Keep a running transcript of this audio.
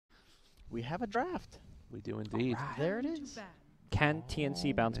We have a draft. We do indeed. Right. There it is. Can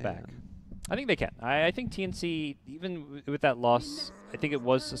TNC bounce man. back? I think they can. I think TNC, even with that loss, I think it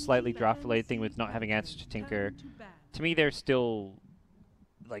was a slightly draft-related thing with not having answers to Tinker. To me, they're still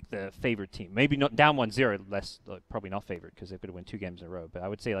like the favorite team. Maybe not down 1-0, less probably not favorite because they're going to win 2 games in a row. But I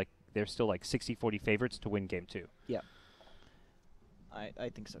would say like they're still like 60-40 favorites to win game 2. Yeah. I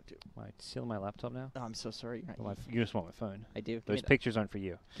think so too. Am I stealing my laptop now? Oh, I'm so sorry. Well, you just want my phone. I do. Give Those me that. pictures aren't for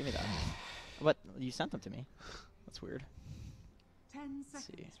you. Give me that. But you sent them to me. That's weird. 10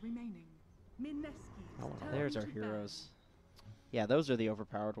 seconds remaining. Mineski. There's our heroes. Yeah, those are the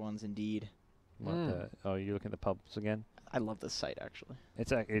overpowered ones indeed. What the, oh, you're looking at the pubs again? I love this site actually.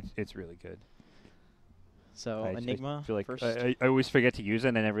 It's really good. So I Enigma feel like first. I always forget to use it,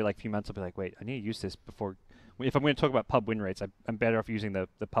 and then every like few months I'll be like, wait, I need to use this before. If I'm going to talk about pub win rates, I'm better off using the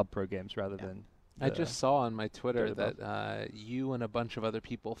pub pro games rather than. I just saw on my Twitter Dota that you and a bunch of other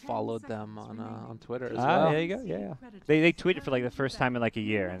people followed them on Twitter as Ah, well. there you go. Yeah. They tweeted for like the first time in like a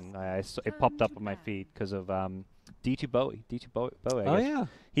year, and it popped up on my feed because of D2 Bowie. D2 Bowie. Oh yeah.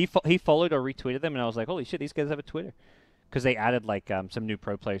 He followed or retweeted them, and I was like, holy shit, these guys have a Twitter, because they added like some new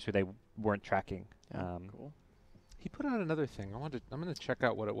pro players who they weren't tracking. Cool. He put out another thing. I'm gonna check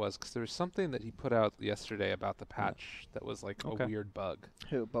out what it was because there was something that he put out yesterday about the patch that was like a weird bug.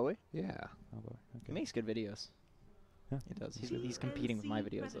 Who, Bowie? Yeah. He makes good videos. Yeah. He does. He's competing with my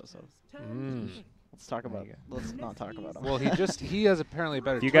videos though, so Mm. let's talk about it. Let's not talk about him. Well, he has apparently a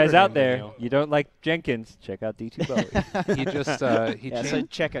better. If you Twitter guys out name there, than you don't like Jenkins, check out D2 Bowie. He just he yeah, so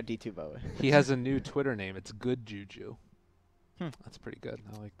changed. check out D2 Bowie. He has a new Twitter name. It's Good Juju. That's pretty good.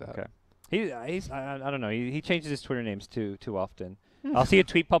 I like that. Okay. I don't know. He changes his Twitter names too often. I'll see a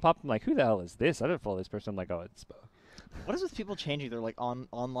tweet pop up. I'm like, who the hell is this? I don't follow this person. I'm like, oh, it's Bo. What is with people changing their like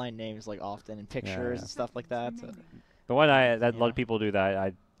online names like often and pictures and stuff like that? The one that a lot of people do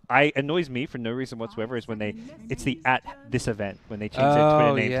that I annoys me for no reason whatsoever is when it's the at this event when they change their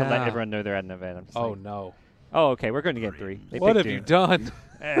Twitter name to let everyone know they're at an event. I'm just like, no. Oh, okay, we're going to get 3. They What picked have you Doom. done?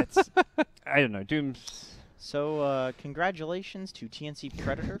 I don't know. Doom's. So congratulations to TNC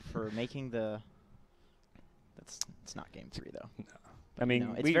Predator for making the. It's not game 3 though. No. I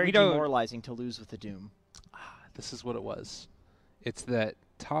mean, it's we very don't. demoralizing to lose with the Doom. This is what it was. It's that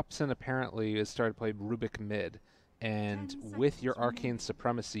Thompson apparently has started playing Rubik mid, and with your Arcane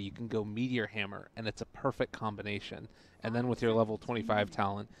Supremacy, you can go Meteor Hammer, and it's a perfect combination. And then with your level 25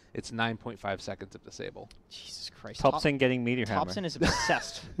 talent, it's 9.5 seconds of disable. Jesus Christ. Thompson getting Meteor Hammer. Thompson is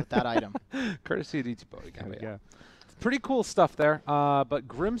obsessed with that item. Courtesy of D2 Bowie. There we go. Pretty cool stuff there. But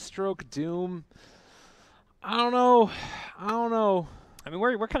Grimstroke Doom, I don't know. I mean,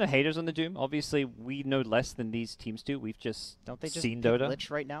 we're kind of haters on the Doom. Obviously, we know less than these teams do. We've just Don't they just seen pick Dota.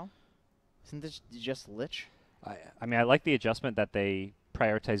 Lich right now? Isn't this just Lich? I mean, I like the adjustment that they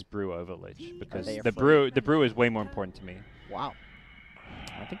prioritize Brew over Lich because they the Brew is way more important to me. Wow.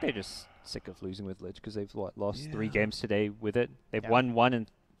 I think they're just sick of losing with Lich because they've lost 3 games today with it. They've Yeah. won 1 and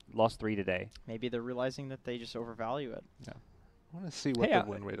lost 3 today. Maybe they're realizing that they just overvalue it. Yeah. I want to see what Hey, the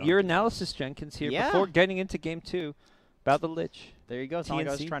win rate on your it is. analysis, Jenkins, here Yeah. before getting into game 2 about the Lich. There you go. It's not like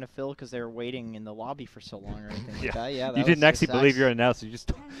I was TNC. trying to fill because they were waiting in the lobby for so long or anything Yeah. like that. Yeah, that You was didn't actually just believe your analysis. You're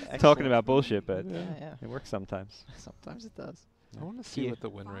just excellent. talking about bullshit, but Yeah. it works sometimes. Sometimes it does. I want to see what the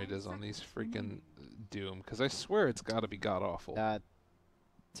win rate is on these freaking Doom, because I swear it's got to be god-awful.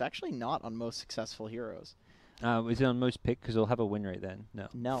 It's actually not on most successful heroes. Is it on most pick? Because it'll have a win rate then. No.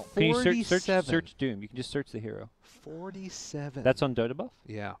 No. Can you search 47. Doom? You can just search the hero. 47. That's on Dota Buff?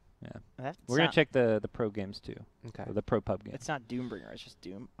 Yeah. Yeah. We're going to check the pro games too. Okay. Or the pro pub games. It's not Doombringer. It's just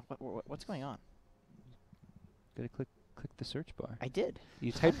Doom. What's going on? Gotta click the search bar. I did.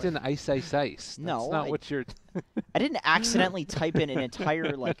 You typed in ice, ice, ice. No, That's not what you're... I didn't accidentally type in an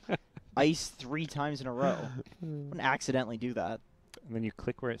entire ice 3 times in a row. I wouldn't accidentally do that. And then you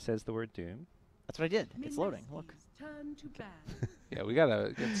click where it says the word Doom. That's what I did. It's loading. Look. Turn to bat. Yeah, we got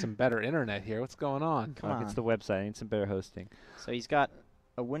to get some better internet here. What's going on? Come on. It's the website. I need some better hosting. So he's got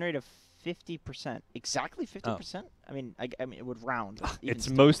a win rate of 50%. Exactly 50%? I mean, I mean, it would round. but even It's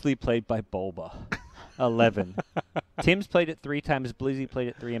still. mostly played by Bulba. 11. Tim's played it 3 times. Blizzy played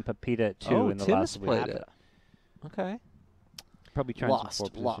it 3, and Pepita at 2 in the Tim's last week. played it. Okay. Probably trying some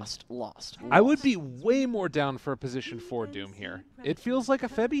 4 position. Lost. I would be way more down for a position 4 Doom here. It feels like a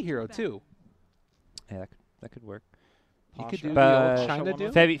Febby hero, too. Yeah, that could work. You could Pasha. do But the old China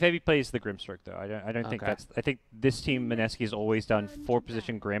Doom? Febby plays the Grimstroke though. I don't think Okay. that's. I think this team Mineski has always done 4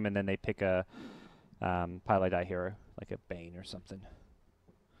 position Grim, and then they pick a Pylai hero like a Bane or something.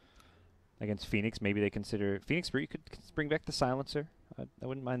 Against Phoenix, maybe they consider Phoenix. You could bring back the Silencer. I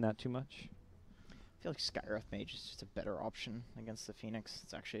wouldn't mind that too much. feel like Skywrath Mage is just a better option against the Phoenix.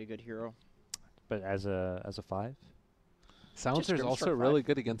 It's actually a good hero. But as a 5? Silencer's Grimstroke also 5. really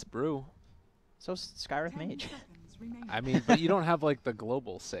good against Brew. So is Skywrath 10 Mage. seconds remaining. I mean, but you don't have like the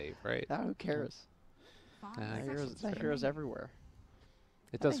global save, right? Who cares? 5 I That guess hero's, that's that fair. hero's everywhere.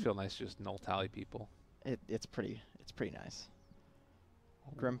 It I does think- feel nice to just null tally people. It's pretty nice.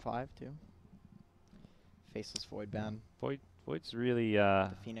 Grim 5 too. Faceless Void Ban. Void's really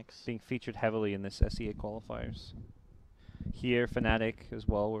The Phoenix. being featured heavily in this SEA qualifiers. Here, Fnatic as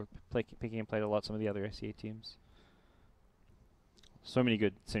well. We're picking and played a lot some of the other SEA teams. So many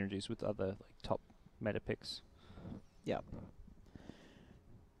good synergies with other like top meta picks. Yep.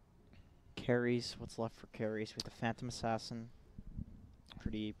 Carries. What's left for carries? With the Phantom Assassin.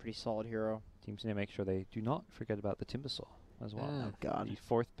 Pretty solid hero. Teams need to make sure they do not forget about the Timbersaw as well. Mm. Oh God.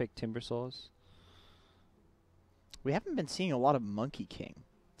 The 4th pick Timbersaws. We haven't been seeing a lot of Monkey King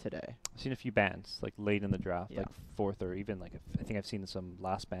today. I've seen a few bans like late in the draft, Yeah. like 4th or even like I think I've seen some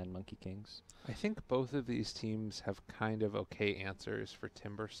last ban Monkey Kings. I think both of these teams have kind of okay answers for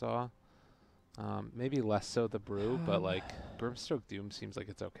Timbersaw. Maybe less so the Brew, but like Grimstroke Doom seems like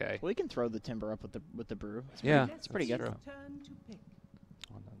it's okay. We can throw the Timber up with the Brew. Yeah, it's pretty that's good. true. Turn to pick.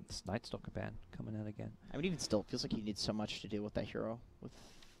 Oh, no, this Night Stalker ban coming out again. I mean, even still, it feels like you need so much to deal with that hero with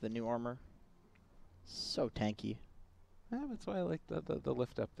the new armor. So tanky. Yeah, that's why I like the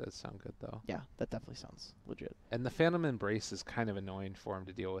lift up does sound good though. Yeah, that definitely sounds legit. And the Phantom Embrace is kind of annoying for him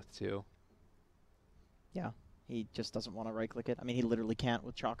to deal with too. Yeah, he just doesn't want to right click it. I mean, he literally can't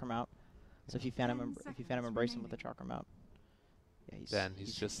with Chakram out. So if you Phantom Embrace him with the Chakram out, yeah, Then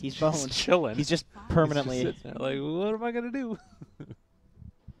he's just he's just boned. chilling. He's just He's just permanently. Just sitting there like, what am I gonna do?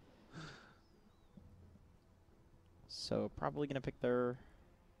 So probably gonna pick their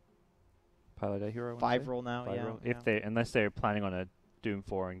Pilot a hero. I wanna 5 say? roll now. 5 Yeah, roll. yeah. If they unless they're planning on a Doom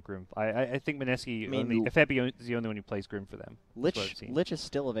 4 and Grim. I think Mineski I mean, only Efebi is the only one who plays Grim for them. That's what I've seen. Lich is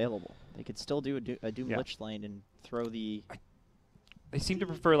still available. They could still do a Doom Yeah. Lich lane and throw the. They seem to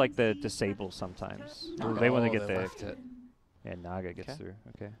prefer like the disable sometimes. Naga. They want to Oh, get they the left it. yeah Naga gets Okay. through.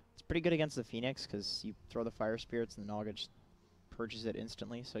 Okay. It's pretty good against the Phoenix because you throw the Fire Spirits and the Naga just purges it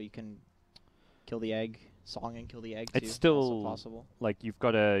instantly, so you can kill the egg, song and kill the egg. It's too, still also possible. Like you've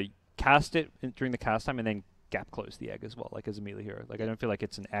got to cast it during the cast time and then gap close the egg as well, like as a melee hero. Like I don't feel like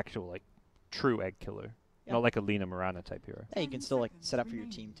it's an actual like true egg killer. Yeah. Not like a Lina Morana type hero. Yeah, you can 10 still like seconds set up for your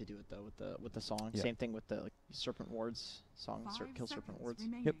remaining. team to do it though with the song. Yeah. Same thing with the like, Serpent Wards song, 5 kill Serpent seconds Wards.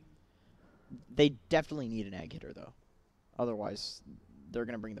 remaining. They definitely need an egg hitter though, otherwise they're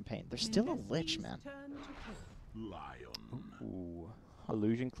gonna bring the pain. There's still a Lich, Mineski's man. turn to pick. Ooh.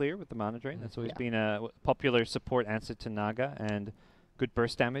 Illusion clear with the mana drain. That's always Yeah. been a popular support answer to Naga and good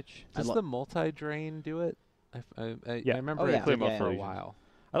burst damage. I Does lo- the multi-drain do it? Yeah. I remember Oh, it yeah. came Yeah, up for a yeah. while.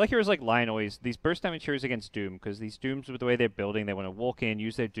 I like heroes like Lion always. These burst damage heroes against Doom, because these Dooms, with the way they're building, they want to walk in,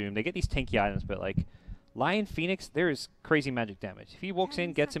 use their Doom. They get these tanky items, but like Lion Phoenix, there is crazy magic damage. If he walks in,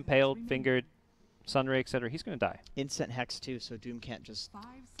 10 gets seconds impaled, remaining. fingered, Sunray, etc., he's going to die. Instant Hex too, so Doom can't just 5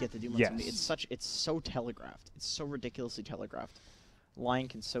 get the Doom seconds on somebody. It's so telegraphed. It's so ridiculously telegraphed. Lion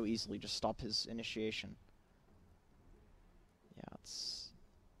can so easily just stop his initiation. Yeah, it's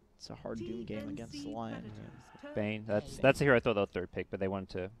a hard Doom game against the TNC Lion. Predators, turn Bane, to pick. that's a hero I thought they were third pick, but they wanted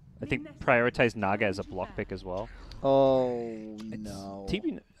to, I think, prioritize Naga as a block pick as well. Oh It's no.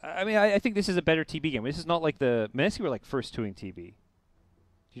 TB, I mean, I think this is a better TB game. This is not like the Mineski were like first twoing TB.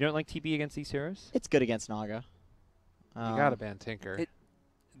 You don't like TB against these heroes? It's good against Naga. You gotta ban Tinker. it-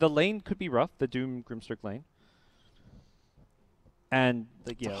 The lane could be rough, the Doom Grimstroke lane. And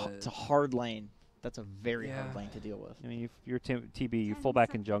like It's a hard lane. That's a very hard Yeah. lane to deal with. I mean, if you're TB, you 10 fall back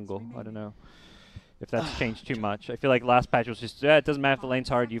in seconds jungle. I remaining. don't know if that's changed too much. I feel like last patch was just, it doesn't matter if the lane's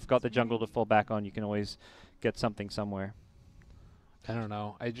hard. You've got the jungle to fall back on. You can always get something somewhere. I don't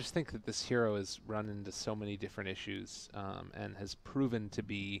know. I just think that this hero has run into so many different issues and has proven to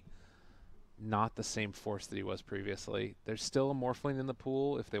be not the same force that he was previously. There's still a Morphling in the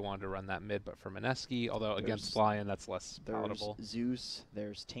pool if they wanted to run that mid, but for Mineski, although against There's- Lion, that's less There's palatable. Zeus.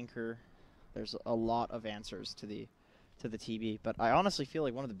 There's Tinker. There's a lot of answers to the TB. But I honestly feel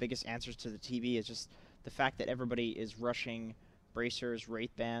like one of the biggest answers to the TB is just the fact that everybody is rushing bracers,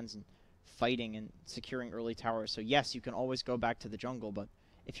 wraith bands, and fighting and securing early towers. So yes, you can always go back to the jungle, but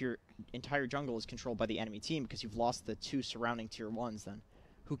if your entire jungle is controlled by the enemy team because you've lost the 2 surrounding tier 1s, then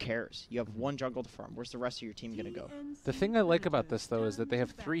who cares? You have 1 jungle to farm. Where's the rest of your team going to go? The thing I like about this, though, is that they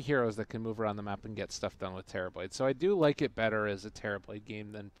have 3 heroes that can move around the map and get stuff done with Terrorblade. So I do like it better as a Terrorblade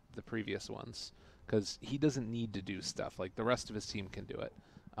game than the previous ones, because he doesn't need to do stuff. Like, the rest of his team can do it.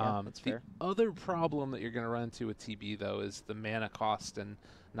 Yeah, that's the fair. other problem that you're going to run into with TB, though, is the mana cost and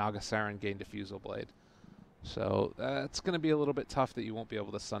Naga Siren gain Diffusal Blade. So that's going to be a little bit tough that you won't be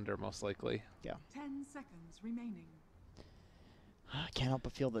able to Sunder, most likely. 10 seconds remaining. I can't help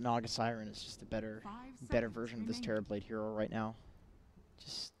but feel that Naga Siren is just a better 5 seconds version of this remaining. Terrorblade hero right now.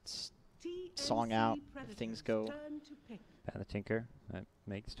 Just TNC song out, Predators things go. turn to pick. And the Tinker. That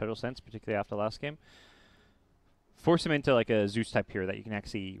makes total sense, particularly after last game. Force him into like a Zeus type hero that you can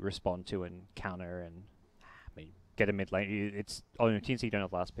actually respond to and counter and get a mid lane. It's TNC don't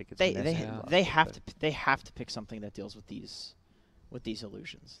have last pick. It's They Mineski they has last they pick, have but to they have to pick something that deals with these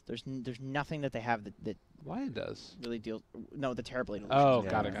illusions. There's nothing that they have that Lion does. really deals. No, the Terrorblade illusions. Oh, Yeah.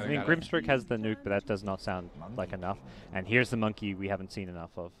 got it, got I it, mean, got it. Grimstreak has the nuke, but that does not sound like enough. And here's the monkey we haven't seen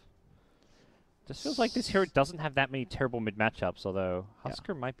enough of. Just feels like this hero doesn't have that many terrible mid matchups, although Yeah.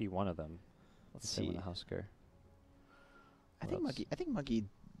 Husker might be one of them. Let's Say when see. a Husker. I think Monkey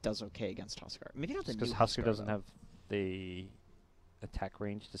does okay against Husker. Maybe not the Because new Husker doesn't though. have the attack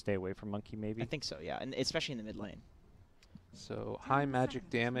range to stay away from Monkey, maybe. I think so, yeah, and especially in the mid lane. So high 10 magic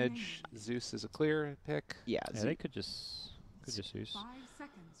seconds damage. Zeus is a clear pick. Yeah, Yeah, they could just use. 5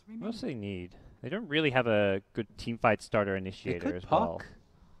 seconds What else do remaining. they need? They don't really have a good teamfight starter They initiator could as Puck. well.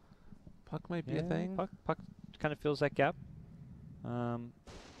 Puck might be a thing. Puck kind of fills that gap.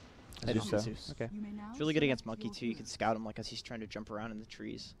 I Zeus, don't though. think Zeus. Okay. You may now It's really good against select Monkey your too. You can hero. scout him like as he's trying to jump around in the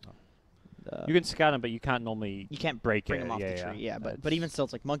trees. Oh. You can scout him, but you can't normally You can't break bring it. him off yeah, the tree. Yeah, but That's- even still,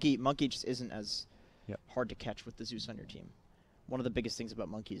 it's like Monkey just isn't as Yep. hard to catch with the Zeus on your team. One of the biggest things about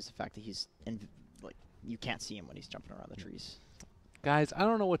Monkey is the fact that he's like you can't see him when he's jumping around the trees. Guys, I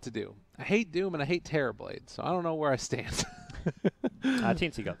don't know what to do. I hate Doom and I hate Terrorblade, so I don't know where I stand.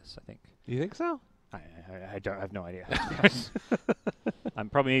 TNC got this, I think. You think so? I don't I have no idea. I'm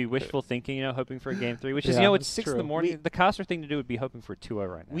probably wishful thinking, hoping for a game 3, which is, Yeah, it's that's 6 in the true. morning. The caster thing to do would be hoping for 2-0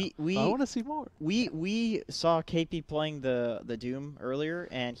 right now. I want to see more. We saw KP playing the Doom earlier,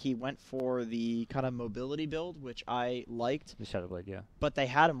 and he went for the kind of mobility build, which I liked. The Shadowblade, yeah. But they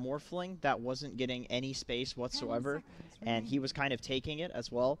had a Morphling that wasn't getting any space 10 whatsoever, seconds and he remaining. was kind of taking it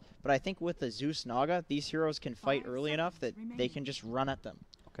as well. But I think with the Zeus Naga, these heroes can fight 5 early enough that seconds they remaining. can just run at them.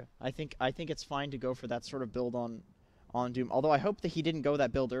 Okay. I think it's fine to go for that sort of build on Doom. Although I hope that he didn't go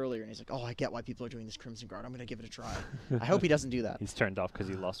that build earlier, and he's like, oh, I get why people are doing this Crimson Guard. I'm gonna give it a try. I hope he doesn't do that. He's turned off because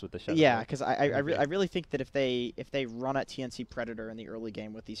he lost with the Shadowblade. Yeah, because I really think that if they run at TNC Predator in the early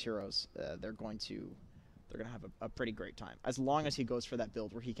game with these heroes, they're gonna have a pretty great time. As long as he goes for that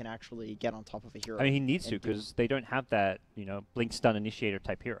build where he can actually get on top of a hero. I mean, he needs to and do- because they don't have that, blink stun initiator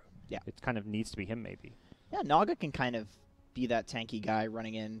type hero. Yeah. It kind of needs to be him, maybe. Yeah, Naga can kind of be that tanky guy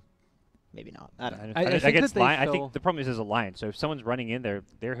running in. Maybe not. I don't know. I think against that they I feel- think the problem is as a Lion. So if someone's running in, their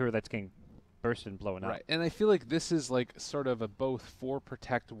hero that's getting bursted and blown up. Right, and I feel like this is like sort of a both 4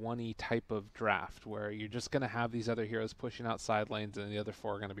 protect 1-y type of draft where you're just going to have these other heroes pushing out side lanes and the other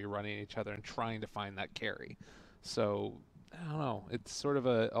 4 are going to be running at each other and trying to find that carry. So, I don't know. It's sort of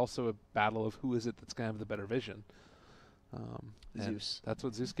also a battle of who is it that's going to have the better vision. And Zeus. That's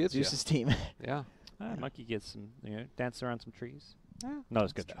what Zeus gives Zeus's team. you. Yeah. Monkey gets some, dance around some trees. Yeah, No,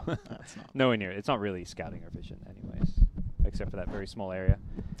 it's good That's though. No, it's not. Nowhere near. It's not really scouting or vision, anyways, except for that very small area.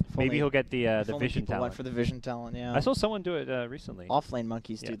 If Maybe only- he'll get the if only vision people talent. went for the vision talent. Yeah. I saw someone do it recently. Offlane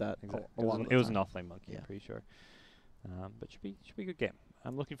monkeys Yeah, do that. exactly. A lot of It the was an time. offlane monkey, Yeah. I'm pretty sure. But should be a good game.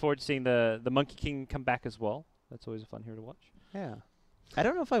 I'm looking forward to seeing the Monkey King come back as well. That's always a fun hero to watch. Yeah. I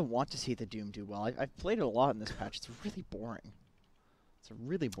don't know if I want to see the Doom do well. I've played it a lot in this patch. It's really boring. It's a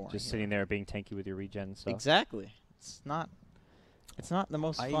really boring. Just hero. sitting there being tanky with your regen and stuff. Exactly. It's not the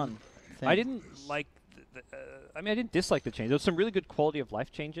most fun thing. I didn't like. I didn't dislike the change. There was some really good quality of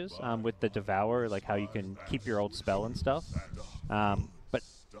life changes with the Devour, like how you can keep your old spell and stuff. But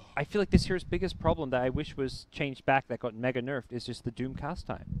I feel like this here's biggest problem that I wish was changed back that got mega nerfed is just the Doom cast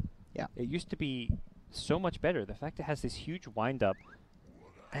time. Yeah. It used to be so much better. The fact it has this huge wind up.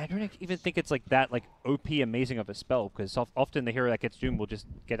 And I don't even think it's like that OP amazing of a spell because often the hero that gets Doom will just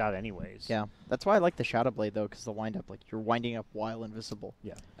get out anyways. Yeah, that's why I like the Shadow Blade though, because the wind up, you're winding up while invisible.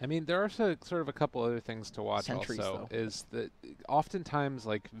 Yeah. I mean, there are sort of a couple other things to watch Sentries, also. though. Is that oftentimes,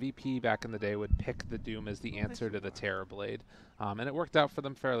 like, VP back in the day would pick the Doom as the answer to the Terrorblade. And it worked out for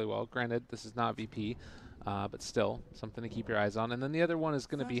them fairly well. Granted, this is not VP, but still, something to keep your eyes on. And then the other one is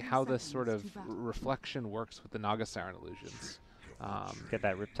going to be 30 how this seconds sort to of battle. reflection works with the Naga Siren illusions. Get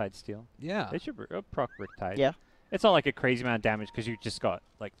that Riptide steal. Yeah. They should proc Riptide. Yeah. It's not like a crazy amount of damage because you just got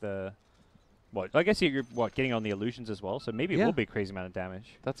like the I guess you're getting on the illusions as well, so maybe it Yeah. will be a crazy amount of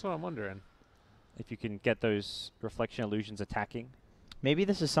damage That's what I'm wondering. if you can get those reflection illusions attacking. Maybe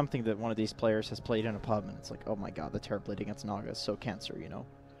this is something that one of these players has played in a pub, and it's like, oh my god, the Terrorblade against Naga is so cancer,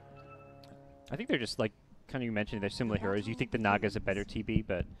 I think they're just like, kind of you mentioned, they're similar heroes. You think the Naga's a better TB,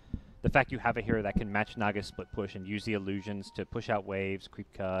 but the fact you have a hero that can match Naga's split push and use the illusions to push out waves, creep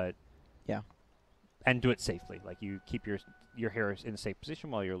cut. Yeah. And do it safely. Like you keep your heroes in a safe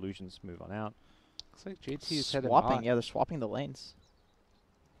position while your illusions move on out. Looks like JT is headed Swapping, bot. yeah, they're swapping the lanes.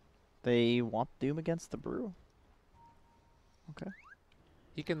 They want Doom against the Brew. Okay.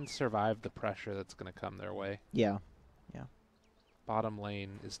 He can survive the pressure that's going to come their way. Yeah. Bottom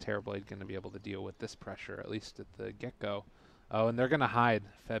lane is Terrorblade going to be able to deal with this pressure, at least at the get-go. Oh, and they're going to hide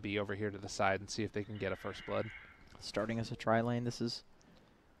Febby over here to the side and see if they can get a first blood. Starting as a tri lane, this is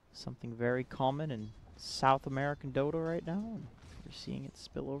something very common in South American Dota right now. And we're seeing it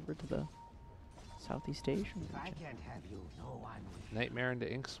spill over to the Southeast Asian region. Nightmare into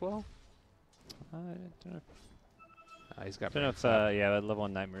Inkswell? I don't know. He's got. I don't know if yeah, level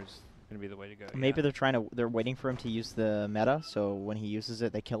 1 Nightmare's gonna be the way to go. Maybe they're waiting for him to use the meta, so when he uses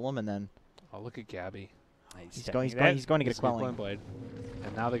it, they kill him, and then Oh, look at Gabby. he's going to get a He's quelling. Blade.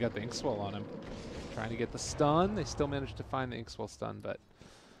 And now they got the Inkswell on him. Trying to get the stun. They still managed to find the Inkswell stun, but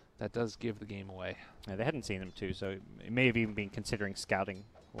that does give the game away. Yeah, they hadn't seen him too, so it may have even been considering scouting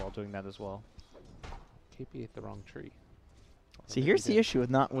while doing that as well. KP ate the wrong tree. See, here's the issue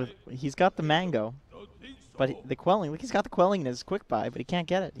with he's got the mango, but the quelling. Look, he's got the quelling in his quick buy, but he can't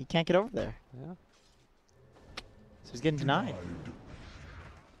get it. He can't get over there. Yeah. So he's getting denied.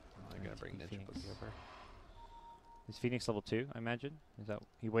 I'm gonna bring Ninja Phoenix. Boogie over. Is Phoenix level 2, I imagine? Is that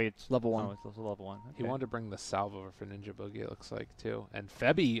he waited Level 1. Oh, it's level 1. He Okay. wanted to bring the salve over for Ninja Boogie, it looks like, too. And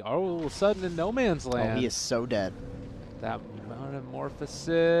Febby, all of a sudden in no man's land. Oh, he is so dead. That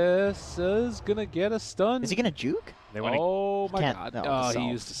Metamorphosis is going to get a stun. Is he gonna juke? They went Oh my Can't- god. no, Oh, the he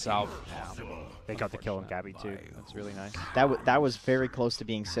salve. used the salve. they got the kill on Gabby too. That's really nice. That was very close to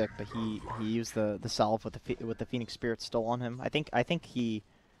being sick, but he used the salve with the Phoenix Spirit still on him. I think he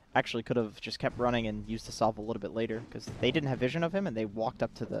actually could have just kept running and used the salve a little bit later because they didn't have vision of him and they walked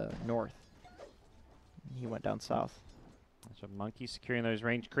up to the north. He went down south. So Monkey securing those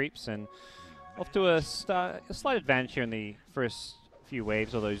range creeps and off to a slight advantage here in the first few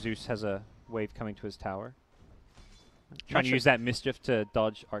waves, although Zeus has a wave coming to his tower. Trying to use that Mischief to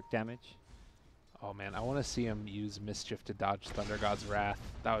dodge arc damage. Oh man, I want to see him use Mischief to dodge Thunder God's Wrath.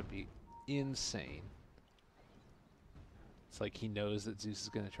 That would be insane. It's like he knows that Zeus is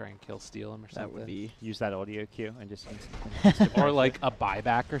going to try and kill steal him or something. That would be. Use that audio cue and just Or like a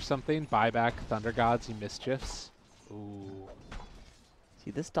buyback or something. Buyback Thunder Gods, he mischiefs. Ooh.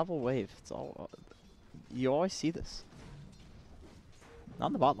 See this double wave. It's all. You always see this. Not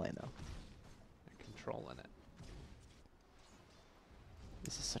in the bot lane though. They're controlling it.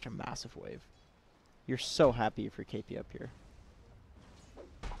 This is such a massive wave. You're so happy if you're KP up here.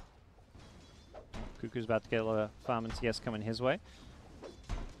 Cuckoo's about to get a lot of farm and CS coming his way.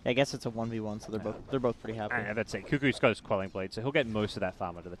 I guess it's a 1v1, so they're both pretty happy. Yeah, that's it. Cuckoo's got his Quelling Blade, so he'll get most of that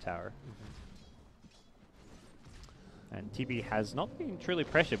farm out of the tower. And TB has not been truly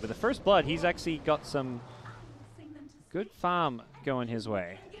pressured. With the first blood, he's actually got some good farm going his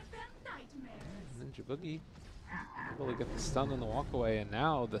way. Ninja Boogie able to get the stun on the walkaway, and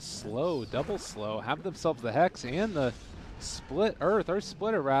now the slow, double slow, have themselves the Hex and the split Earth, or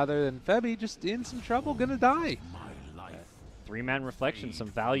splitter rather, and Febby just in some trouble, gonna die. 3-man reflection, some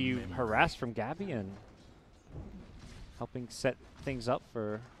value harassed from Gabby and helping set things up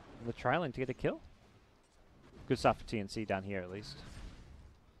for the Trilane to get a kill. Good stuff for TNC down here at least.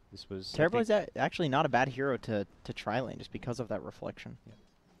 This was Terrorblade's actually not a bad hero to Trilane just because of that reflection. Yeah.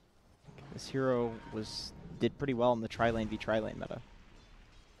 This hero did pretty well in the Trilane v Trilane meta.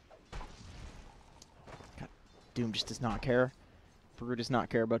 God, Doom just does not care. Brew does not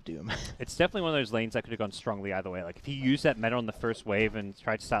care about Doom. It's definitely one of those lanes that could have gone strongly either way. Like if he used that meta on the first wave and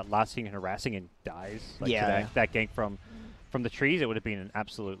tried to start lasting and harassing and dies, like to Yeah. that gank from the trees, it would have been an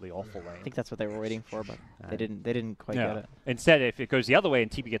absolutely awful lane. I think that's what they were waiting for, but they didn't quite No. get it. Instead, if it goes the other way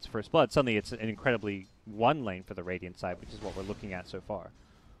and TB gets first blood, suddenly it's an incredibly one lane for the Radiant side, which is what we're looking at so far.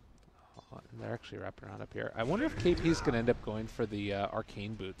 Oh, and they're actually wrapping around up here. I wonder if KP's gonna end up going for the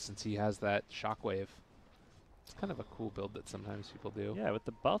Arcane Boot since he has that Shockwave. It's kind of a cool build that sometimes people do. Yeah, with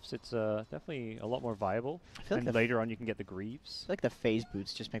the buffs, it's definitely a lot more viable. I feel like And later on, you can get the Greaves. I feel like the phase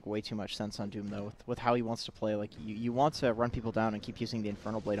boots just make way too much sense on Doom though, with how he wants to play. Like you want to run people down and keep using the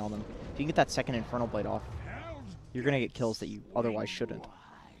Infernal Blade on them. If you can get that second Infernal Blade off, you're gonna get kills that you otherwise shouldn't.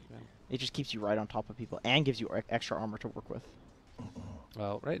 Yeah. It just keeps you right on top of people and gives you extra armor to work with.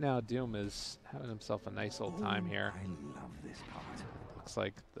 Well, right now Doom is having himself a nice old time here. Looks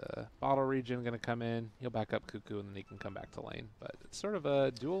like the bottle region going to come in. He'll back up Cuckoo, and then he can come back to lane. But it's sort of a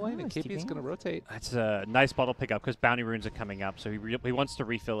dual lane, and Nice, KP is TP. going to rotate. It's a nice bottle pickup because bounty runes are coming up, so he wants to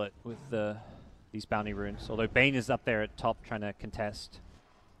refill it with the these bounty runes. Although Bane is up there at top trying to contest.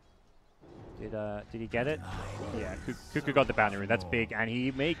 Did he get it? Yeah, Cuckoo got the bounty rune. That's big, and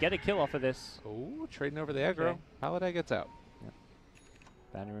he may get a kill off of this. Oh, trading over the aggro. Okay. Paladai gets out.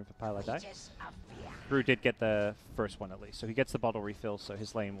 Bounty rune for Paladai. Brew did get the first one at least, so he gets the bottle refill, so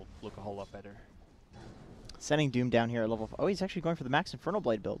his lane will look a whole lot better. Sending Doom down here at level. Oh, he's actually going for the Max Infernal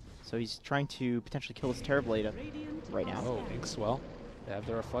Blade build. So he's trying to potentially kill his Terrorblade right now. Oh, Inkswell. They have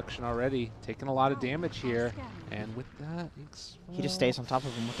the reflection already. Taking a lot of damage here. And with that, Inkswell... He just stays on top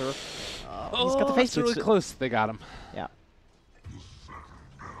of him with the... he's got the face it's really boots. close. They got him. Yeah.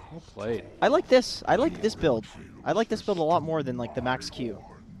 Well played. I like this. I like this build. I like this build a lot more than like the Max Q.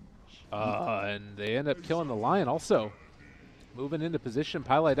 And they end up killing the Lion also. Moving into position,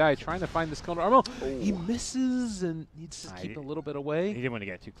 Paladai trying to find this counter armor. Oh. He misses and needs to keep a little bit away. He didn't want to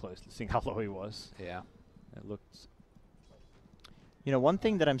get too close, seeing how low he was. Yeah. It looked... You know, one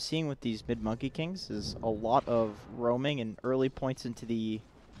thing that I'm seeing with these mid Monkey Kings is a lot of roaming and early points into the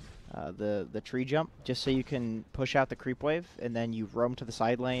tree jump, just so you can push out the creep wave, and then you roam to the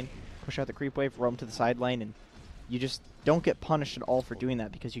side lane, push out the creep wave, roam to the side lane, and you just don't get punished at all for doing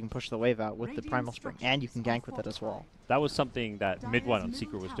that because you can push the wave out with the Primal Spring, and you can gank with it as well. That was something that mid one on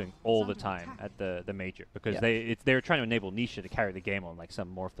Secret was doing all the time at the major, because they were trying to enable Nisha to carry the game on like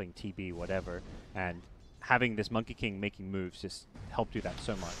some Morphling, TB, whatever, and having this Monkey King making moves just helped do that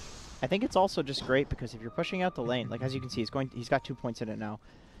so much. I think it's also just great because if you're pushing out the lane, like as you can see, he's got 2 points in it now.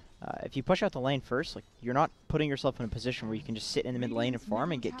 If you push out the lane first, like you're not putting yourself in a position where you can just sit in the mid lane and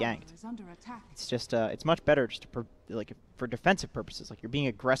farm and get ganked. It's just it's much better just to for defensive purposes. Like you're being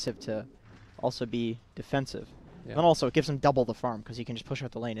aggressive to also be defensive. Yeah. And also it gives him double the farm because he can just push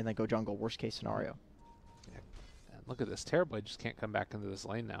out the lane and then go jungle. Worst case scenario. Yeah. And look at this, Terrorblade just can't come back into this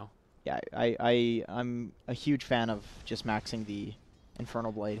lane now. Yeah, I'm a huge fan of just maxing the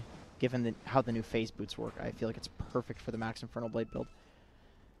Infernal Blade. Given how the new phase boots work, I feel like it's perfect for the Max Infernal Blade build.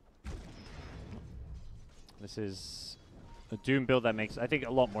 This is a Doom build that makes, I think,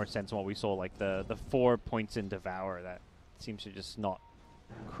 a lot more sense than what we saw, like the 4 points in Devour that seems to just not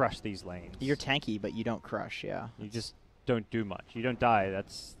crush these lanes. You're tanky, but you don't crush, yeah. You just don't do much. You don't die.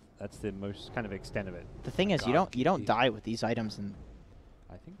 That's the most kind of extent of it. The thing is, you don't die with these items in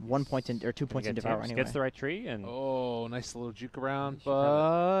I think 1 point in, or 2 points in Devour anyway. Gets the right tree and oh, nice little juke around,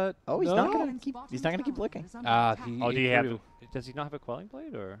 but he's not gonna keep looking. do you have? Does he not have a Quelling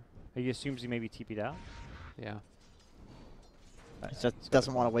Blade, or he assumes he maybe TP'd out? Yeah. He just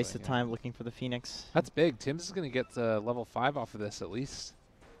doesn't want to waste the time looking for the Phoenix. That's big. Tim's is going to get level 5 off of this at least,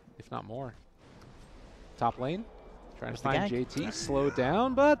 if not more. Top lane, trying to find JT, slow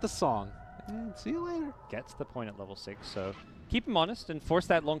down, but the song. And see you later. Gets the point at level 6, so keep him honest and force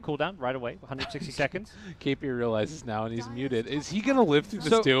that long cooldown right away, 160 seconds. KP realizes now, and he's muted. Is he going to live through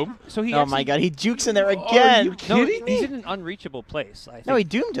this doom? So he oh my god, he jukes in there again! Are you kidding me? He's in an unreachable place, I think. No, he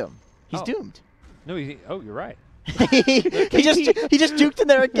doomed him. He's doomed. No, you're right. he just juked in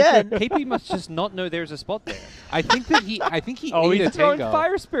there again. KP must just not know there's a spot there. I think he oh, ate he's a throwing tango.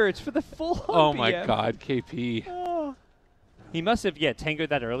 fire spirits for the full Oh my god, KP. Oh. He must have tangoed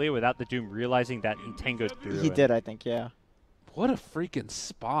that earlier without the Doom realizing that he tangoed through. He did, I think, yeah. What a freaking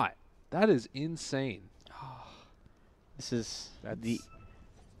spot. That is insane. This is the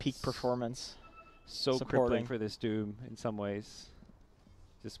peak performance. So crippling for this Doom in some ways.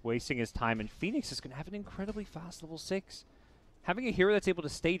 Just wasting his time, and Phoenix is going to have an incredibly fast level 6. Having a hero that's able to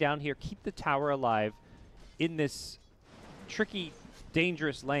stay down here, keep the tower alive in this tricky,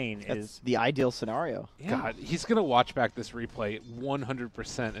 dangerous lane is the ideal scenario. Yeah. God, he's going to watch back this replay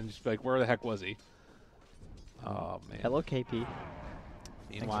 100% and just be like, where the heck was he? Oh, man. Hello, KP.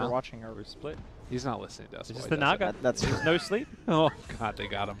 Thanks for watching our split. He's not listening to us. This is the Naga. That's no sleep. Oh, God, they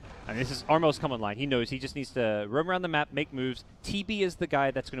got him. And this is Armo's come online. He knows he just needs to roam around the map, make moves. TB is the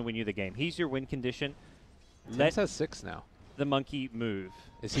guy that's going to win you the game. He's your win condition. Let has 6 now. The monkey move.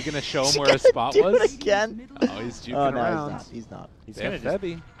 Is he going to show him where his spot was? Again? Oh, he's juking around. No, he's not. He's going to just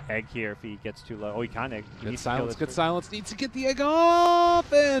egg here if he gets too low. Oh, he can't egg. Good silence, good silence. Needs to get the egg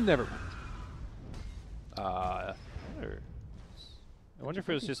off, and never mind. I wonder if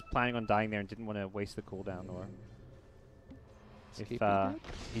he was just planning on dying there and didn't want to waste the cooldown, or if he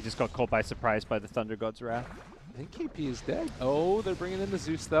just got caught by surprise by the Thunder God's wrath. I think KP is dead. Oh, they're bringing in the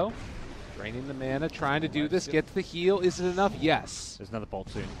Zeus, though. Draining the mana, trying to do this, gets the heal. Is it enough? Yes. There's another bolt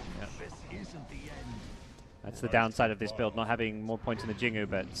soon. Yep. That's the downside of this build, not having more points in the Jingu,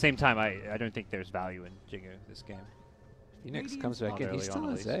 but at the same time, I don't think there's value in Jingu this game. Phoenix comes back in. He still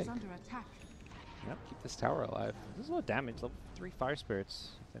has egg. Yep. Keep this tower alive. There's a lot of damage. Level 3 fire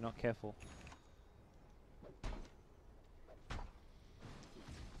spirits, if they're not careful.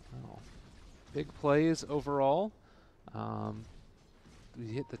 Oh. Big plays overall. We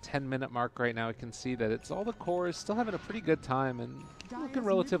hit the 10-minute mark right now. I can see that it's all the cores still having a pretty good time and looking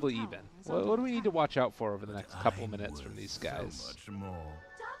relatively even. What do we need to watch out for over the next couple minutes from these guys?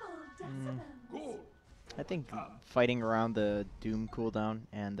 I think fighting around the Doom cooldown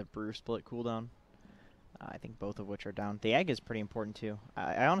and the Brew Split cooldown. I think both of which are down. The egg is pretty important too.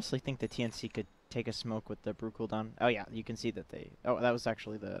 I honestly think the TNC could take a smoke with the Brew cooldown. Oh yeah, you can see that they... Oh, that was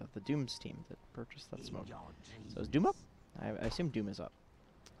actually the Doom's team that purchased that smoke. So is Doom up? I assume Doom is up.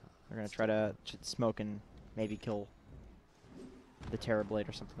 They're going to try to smoke and maybe kill the Terrorblade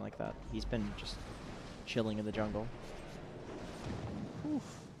or something like that. He's been just chilling in the jungle.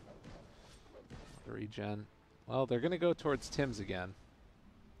 Oof. The regen. Well, they're going to go towards Tim's again.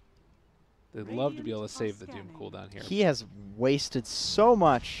 They'd love to be able to save the Doom cooldown here. He has wasted so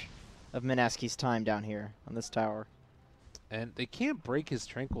much of Mineski's time down here on this tower. And they can't break his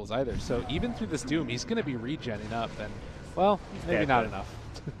Tranquils either, so even through this Doom, he's going to be regenning up, and, well, maybe dead, not but enough.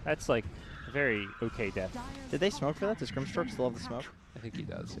 That's like a very okay death. Did they smoke for that? Does Grimstroke still have the smoke? I think he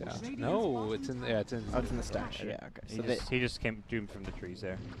does, yeah. No, it's in, it's in. Oh, it's in the stash. Yeah, okay. So He just came doomed from the trees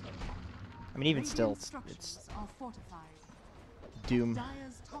there. I mean, even still, it's Doom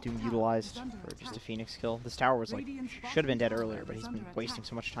utilized for just a Phoenix kill. This tower was like, should have been dead earlier, but he's been wasting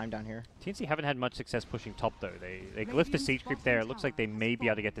so much time down here. TNC haven't had much success pushing top though. They glyphed the siege creep there. It looks like they may be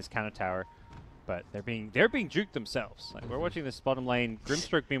able to get this counter tower, but they're being juked themselves. Like, we're watching this bottom lane.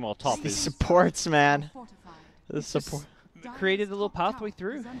 Grimstroke meanwhile top These is supports, man. The support. created a little pathway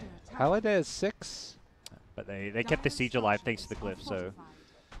through. Halida is 6. But they kept the siege alive thanks to the glyph. So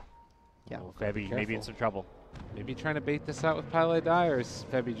Yeah. Febby maybe in some trouble. Maybe trying to bait this out with Pile Die, or is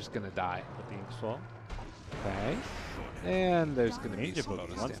Febby just going to die? With the ink swell. Okay. And there's going to be Ninja some Boogie.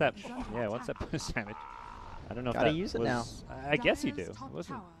 bonus Once damage. that bonus damage. I don't know Gotta if that use it was, now. I guess you do. It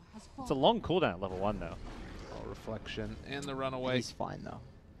wasn't. It's a long cooldown at level 1 though. Oh, reflection and the runaway. He's fine though.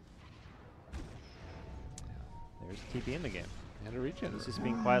 There's a TP in the game. And a regen. This is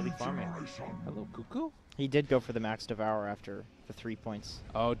being quietly farming. Hello, Cuckoo. He did go for the max devour after the 3 points.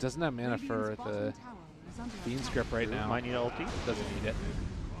 Oh, doesn't have mana for the Fiend Script right now. Might need an ulti. Doesn't need it.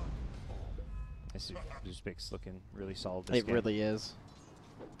 This Zuzbek's looking really solid this It game. really is.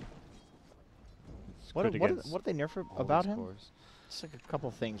 It's What good did against they nerf all about these him? cores. Just like a couple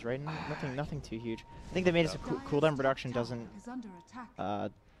of things, right? Nothing too huge. I think they made it so cooldown reduction doesn't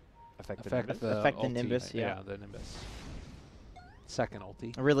Affect the Affect Nimbus. the, Affect the ulti. Nimbus, yeah. The Nimbus. Second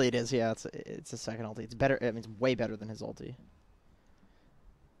ulti. really it is. Yeah, it's a second ulti. It's better. I mean, it's way better than his ulti.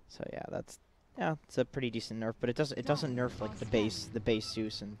 So yeah, it's a pretty decent nerf, but it doesn't nerf like the base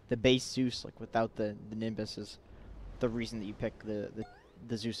Zeus, and the base Zeus like without the Nimbus is the reason that you pick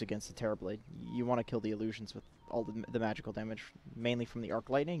the Zeus against the Terrorblade. You want to kill the illusions with all the magical damage, mainly from the arc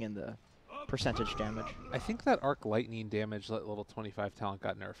lightning and the percentage damage. I think that arc lightning damage level 25 talent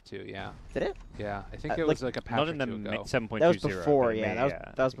got nerfed too. Yeah. Did it? Yeah. I think Like, it was like a patch Not or in the two ago. 7.20. That was before, but yeah. maybe,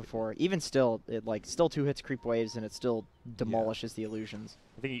 That was before. Even still, it like still 2 hits creep waves, and it still demolishes the illusions.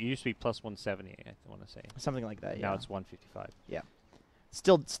 I think it used to be plus 170. I want to say. Something like that. Yeah. Now it's 155.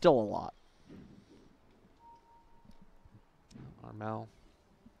 still a lot. Armel.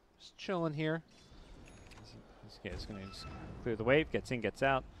 Just chilling here. It's going to just clear the wave. Gets in, gets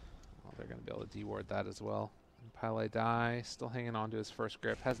out. Well, they're going to be able to deward that as well. And Pile Die still hanging on to his first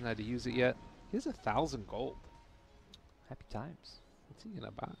grip. Hasn't had to use it yet. He has 1,000 gold. Happy times. What's he going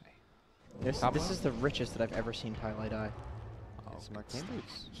to buy? This is the richest that I've ever seen Pile Die. Oh, Some good arcane stuff.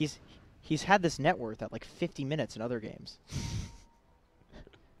 boots. He's had this net worth at like 50 minutes in other games. Am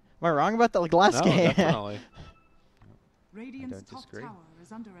I wrong about that? Like last No, game? definitely. Radiant's don't top disagree. tower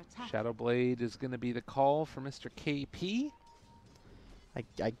is under attack. Shadow Blade is going to be the call for Mr. KP.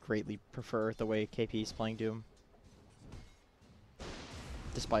 I greatly prefer the way KP is playing Doom,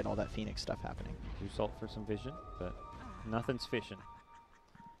 despite all that Phoenix stuff happening. Do salt for some vision, but nothing's fishing.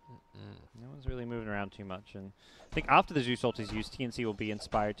 No one's really moving around too much, and I think after the Zeus ult is used, TNC will be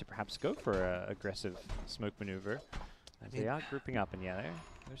inspired to perhaps go for a aggressive smoke maneuver. As they are grouping up, and yeah,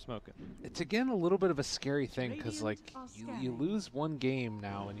 they're smoking. It's again a little bit of a scary thing because like Radiant are you scanning. lose one game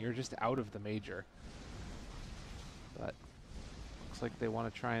now and you're just out of the major. But looks like they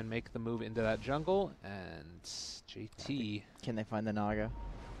want to try and make the move into that jungle, and JT. Can they find the Naga?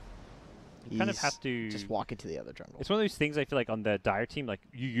 You kind of He's have to just walk into the other jungle. It's one of those things I feel like on the Dire team, like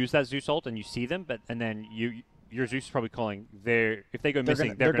you use that Zeus ult and you see them, and then your Zeus is probably calling if they go They're missing,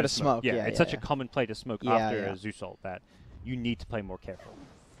 gonna- they're they're going gonna to smoke. smoke, Yeah, yeah, it's yeah, such a yeah. common play to smoke Yeah, after yeah. a Zeus ult that you need to play more careful.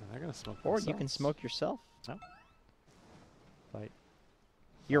 They're gonna smoke. Or you can themselves. smoke yourself. Like,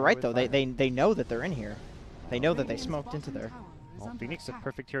 You're right though. Always They know that they're in here. They know that they smoked into there. Well, Phoenix a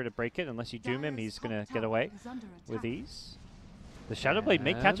perfect hero to break it. Unless you doom him, he's going to get away with ease. The Shadow Blade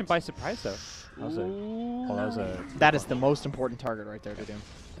may catch him by surprise, though. That is the most important target right there to do.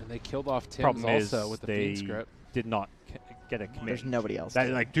 And they killed off Tim's Problem also is with the they Fiend script. did not get a commit. There's nobody else. That,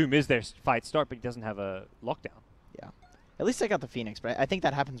 like, Doom is their fight start, but he doesn't have a lockdown. Yeah. At least they got the Phoenix, but I think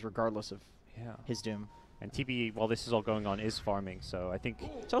that happens regardless of Yeah. his doom. And TB, while this is all going on, is farming, so I think...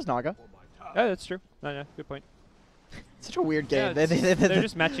 So is Naga. Oh, that's true. No, good point. Such a weird game. Yeah, they're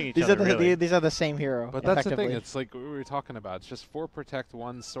just matching each these other, are the, really. These are the same hero. But that's the thing. effectively. It's like we were talking about. It's just 4 protect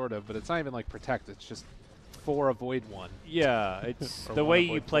 1, sort of, but it's not even like protect. It's just 4 avoid 1. Yeah, it's Or the 1 way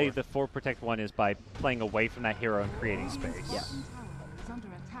you avoid play 4. the 4 protect 1 is by playing away from that hero and creating space. Yeah.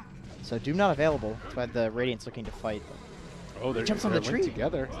 So Doom not available. That's why the Radiant's looking to fight. Oh, they're jumps on they're the linked tree.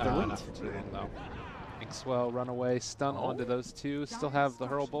 together. They're linked. Not for too long, though. Inkswell run away, stun onto those 2. Still have the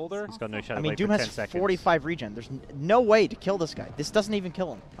hurl boulder. He's got no Shadow I mean, Blade Doom for has 10 seconds. 45 regen. There's no way to kill this guy. This doesn't even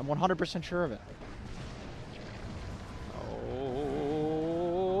kill him. I'm 100% sure of it.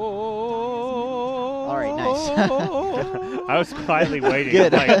 All right, nice. I was quietly waiting.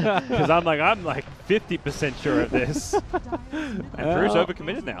 Good. Because I'm like 50% sure of this. And Drew's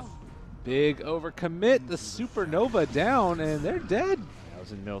overcommitted now. Big overcommit. The Supernova down, and they're dead. That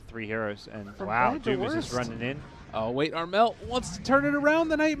was in middle 3 heroes. And From wow, bad to Doom is just worst. running in. Oh, wait, Armel wants to turn it around.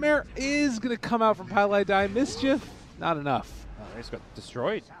 The Nightmare is going to come out from Pally Die. Mischief, not enough. Oh, he just got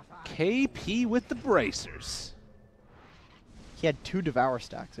destroyed. KP with the bracers. He had 2 Devour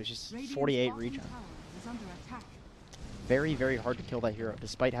stacks. It's just 48 regen. Very, very hard to kill that hero,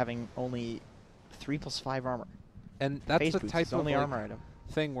 despite having only 3+5 armor. And that's Phase the boost type is the of only like, armor item.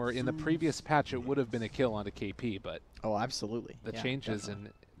 thing where in the previous patch it would have been a kill onto KP, but Oh, absolutely. the Yeah, changes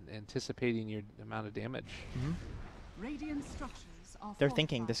definitely. in anticipating your amount of damage. Radiant structures are They're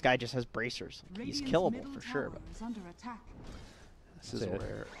thinking this guy just has bracers. He's killable for sure. But This is That's it.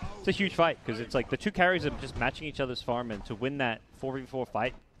 where It's a huge fight because it's like the 2 carries are just matching each other's farm, and to win that 4v4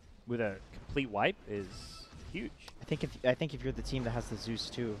 fight with a complete wipe is huge. I think if you're the team that has the Zeus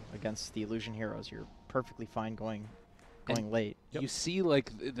too against the illusion heroes, you're perfectly fine going late. you see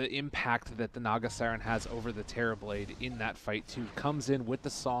like the impact that the Naga Siren has over the Terrorblade in that fight too. Comes in with the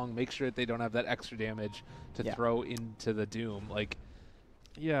song, make sure that they don't have that extra damage to Yeah. throw into the Doom. Like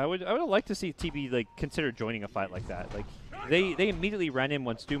Yeah, I would like to see TB like consider joining a fight like that. Like they immediately ran in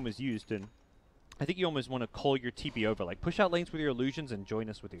once Doom was used, and I think you almost want to call your TB over, like push out lanes with your illusions and join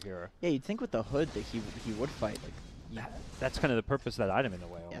us with your hero. Yeah, you'd think with the hood that he would fight. Like, That's kind of the purpose of that item in a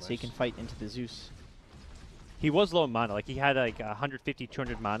way. yeah, Almost. so he can fight into the Zeus. He was low on mana. Like he had like 150,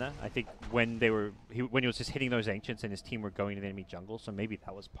 200 mana. I think when he was just hitting those ancients and his team were going to the enemy jungle. So maybe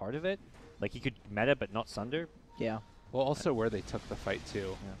that was part of it. Like he could meta but not sunder. Yeah. well, also where they took the fight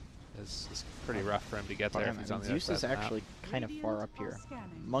too is pretty rough for him to get there. Yeah, If he's I on mean, the other Zeus side is of the map. actually kind of far up here.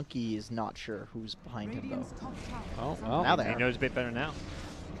 Monkey is not sure who's behind him though. Oh well. Now they He are. knows a bit better now.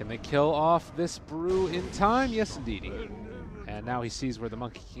 Can they kill off this brew in time? Yes, indeedy. And now he sees where the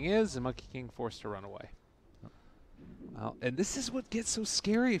Monkey King is, and Monkey King forced to run away. Well, and this is what gets so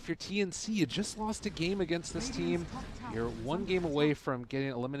scary if you're TNC. You just lost a game against this team. You're 1 game away from getting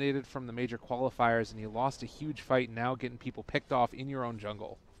eliminated from the major qualifiers, and you lost a huge fight, now getting people picked off in your own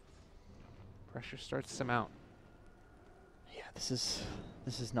jungle. Pressure starts to mount. Yeah, this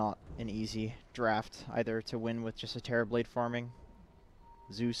is not an easy draft either to win with just a Terrorblade farming.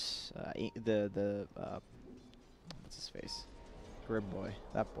 Zeus, what's his face? Grim boy,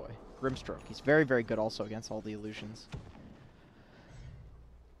 that boy. Grimstroke. He's very, very good also against all the illusions.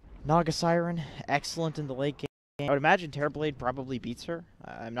 Naga Siren, excellent in the late game. I would imagine Terrorblade probably beats her.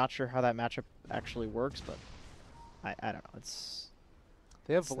 I'm not sure how that matchup actually works, but I don't know.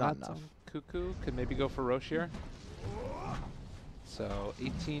 They have It's not lots of enough. Cuckoo. Could maybe go for Roche here. So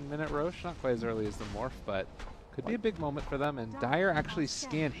 18-minute Roche, not quite as early as the Morph, but could be a big moment for them. And Dyer actually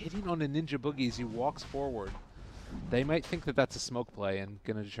scanned, hitting on a Ninja Boogie as he walks forward. They might think that that's a smoke play and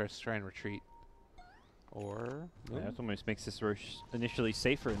gonna just try and retreat. Or Yeah, that almost makes this Roche initially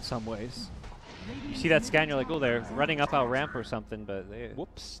safer in some ways. You see that scan, you're like, oh, they're running up our ramp or something, but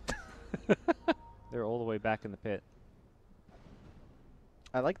whoops. they're all the way back in the pit.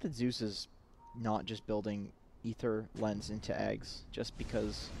 I like that Zeus is not just building Ether Lens into eggs just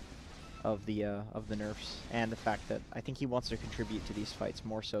because of the nerfs and the fact that I think he wants to contribute to these fights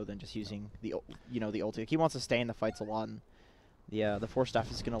more so than just using the ulti. Like, he wants to stay in the fights a lot, and the Force Staff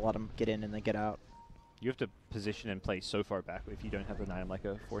is going to let him get in and then get out. You have to position and play so far back if you don't have an item like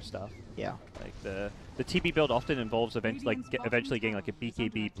a Force Staff. Yeah. Like the TB build often involves eventually getting like a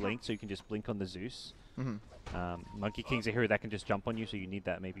BKB blink, so you can just blink on the Zeus. Monkey King's a hero that can just jump on you, so you need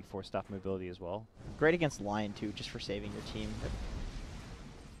that maybe 4-staff mobility as well. Great against Lion too, just for saving your team.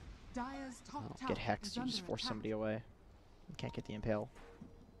 Dire's top tower Get hexed, is you just under force attack. somebody away. You can't get the impale.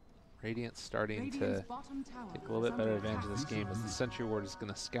 Radiant's starting Radiant's to bottom tower take a little is bit better under advantage of this attack. game as the Sentry Ward is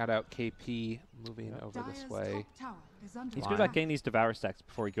going to scout out KP, moving over this Dire's way. top tower is under He's Lion. good about getting these Devour stacks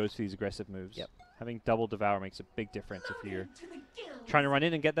before he goes for these aggressive moves. Yep. Having double Devour makes a big difference if you're trying to run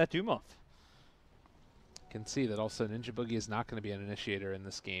in and get that Doom off. Can see that also Ninja Boogie is not going to be an initiator in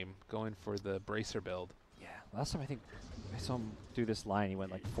this game, going for the Bracer build. Yeah, last time I think I saw him do this line, he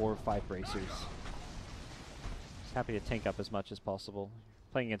went like 4 or 5 bracers. He's happy to tank up as much as possible.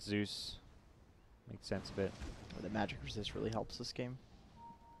 Playing against Zeus makes sense a bit. The magic resist really helps this game.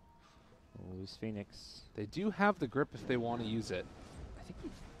 We'll lose Phoenix. They do have the grip if they want to use it. I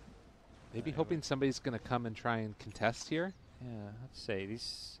think Maybe hoping somebody's going to come and try and contest here. yeah, let's say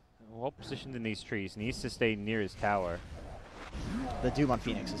these well positioned in these trees. Needs to stay near his tower. The Doom on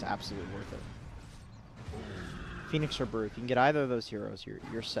Phoenix is absolutely worth it. Phoenix or Brew, if you can get either of those heroes,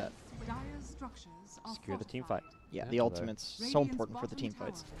 you're set. Dire's structures are Secure the team fortified. fight. Yeah, Yeah, the so ultimate's so Radiant's important for the bottom team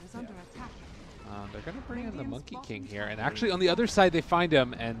fights. tower is under attack. They're going to bring in the Radiant's Monkey bottom King here. tower And actually on the other side they find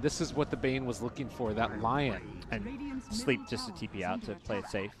him, and this is what the Bane was looking for, that Lion. And Radiant's Sleep middle just to tower TP is out under to play it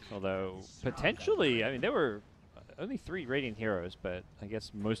attack. safe. Although potentially, I mean, there were only 3 Radiant heroes, but I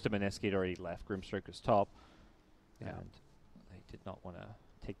guess most of Mineski had already left. Grimstroke was top, Yeah. and they did not want to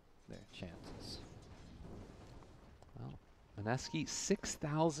take their chances. Well, Mineski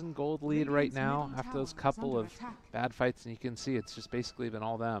 6,000 gold lead right Radiant's now middle after those tower is couple under of attack. bad fights, and you can see it's just basically been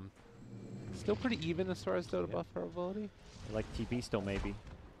all them. Still pretty even as far as Dota Yep. buff probability. I like TB still maybe.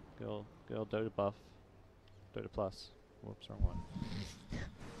 Good old Dota buff. Dota plus. Whoops, wrong one.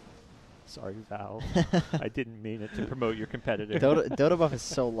 Sorry, Valve. I didn't mean it to promote your competitor. Dota Buff is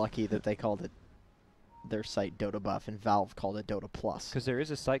so lucky that they called it their site Dota Buff and Valve called it Dota Plus. Because there is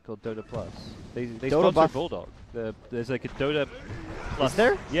a site called Dota Plus. They Dota sponsor Buff- Bulldog. There's like a Dota Plus. Is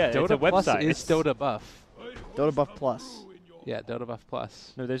there? Yeah, it's a Dota Plus website. is Dota buff. Dota Buff Plus. Yeah, Dota buff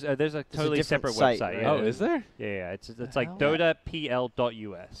plus. No, there's a totally different separate site, website. right? Yeah, Oh, is there? Yeah, it's The like hell?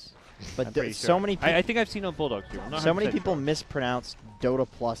 DotaPL.us. But I'm pretty so sure. many I think I've seen on Bulldog too. I'm not so many 100% people sure. mispronounce Dota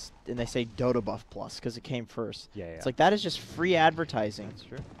Plus and they say Dota Buff Plus because it came first. Yeah, It's like that is just free advertising that's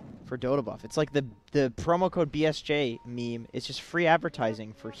true. for Dota Buff. It's like the promo code BSJ meme. It's just free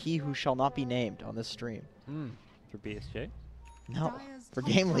advertising for he who shall not be named on this stream. For BSJ. No, Dire's for top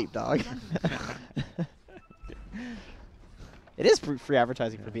Game tower Leap, dog. is under attack. It is free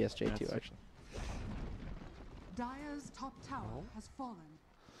advertising for BSJ too, That's- actually. Dire's top tower Oh. has fallen.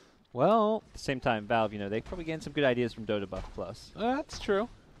 Well, At the same time, Valve, they probably getting some good ideas from Dota Buff Plus. that's true.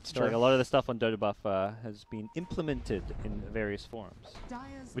 It's So like true. a lot of the stuff on Dota Buff has been implemented in various forms,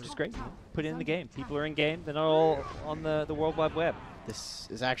 Dire's which is top great. tower Put it is in the under game. attack. People are in game. They're not all on the World Wide Web. This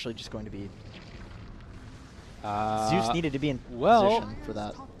is actually just going to be. Uh, Zeus needed to be in well, position for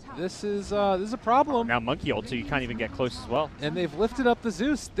that. Dire's top tower This is a problem. Now Monkey ult, so you can't even get close as well. And they've lifted up the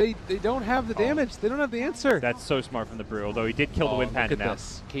Zeus. They don't have the damage. They don't have the answer. That's so smart from the Brew, although he did kill the Oh, Wind Panda look at now.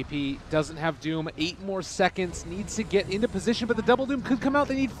 this. KP doesn't have Doom. 8 more seconds. Needs to get into position, but the double Doom could come out.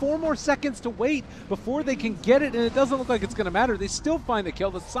 They need 4 more seconds to wait before they can get it, and it doesn't look like it's going to matter. They still find the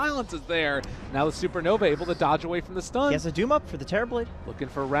kill. The silence is there. Now the Supernova able to dodge away from the stun. He has a Doom up for the Terrorblade. Looking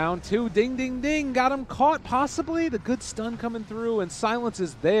for round 2. Ding, ding, ding. Got him caught, possibly. The good stun coming through, and silence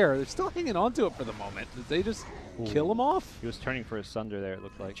is there. They're still hanging on to it for the moment. Did they just kill him off? He was turning for his Sunder there, it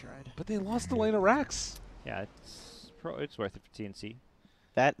looked like. Tried. But they lost the lane of Rax. Yeah, it's worth it for TNC.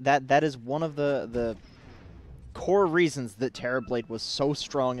 That is one of the core reasons that Terrorblade was so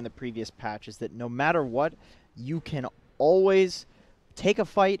strong in the previous patch is that no matter what, you can always take a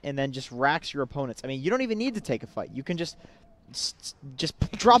fight and then just rax your opponents. I mean, you don't even need to take a fight. You can just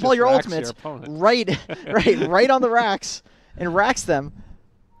drop all Just your rax your ultimates opponent. right on the racks and rax them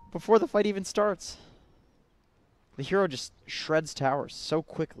before the fight even starts. The hero just shreds towers so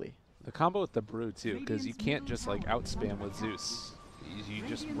quickly. The combo with the Brew, too, because you can't just, like, outspam with Zeus. You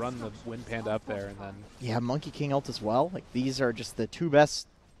just run the Wind Panda up there and then... Yeah, Monkey King ult as well. Like, these are just the 2 best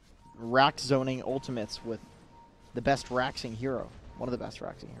rack zoning ultimates with the best raxing hero. One of the best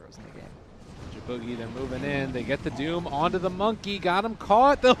raxing heroes in the game. Boogie, they're moving in. They get the Doom onto the Monkey. Got him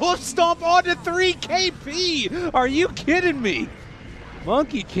caught. The hoof stomp onto 3 KP. Are you kidding me?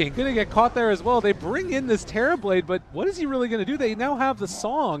 Monkey King gonna get caught there as well. They bring in this Terrorblade, but what is he really gonna do? They now have the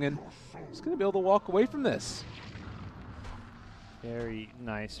song, and he's gonna be able to walk away from this. Very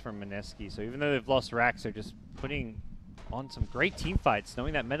nice from Mineski. So even though they've lost Rax, they're just putting on some great team fights,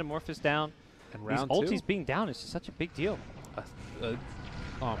 knowing that Metamorph is down. And These round ultis 2. being down is just such a big deal. A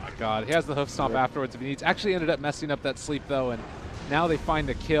Oh my god, he has the hoof stomp afterwards if he needs. Actually ended up messing up that sleep though, and now they find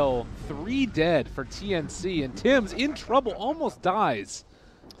a kill. 3 dead for TNC, and Tim's in trouble, almost dies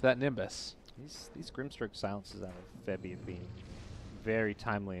to that Nimbus. These Grimstroke silences out of Febby have been very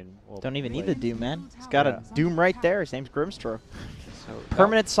timely and well Don't even need played. the Doom, man. He's got a Doom right there. His name's Grimstroke. So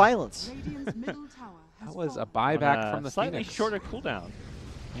Permanent silence. Radiant's middle tower has that was a fallen. buyback from the slightly Phoenix. shorter cooldown.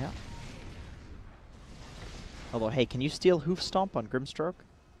 Yeah. Although, hey, can you steal Hoof Stomp on Grimstroke?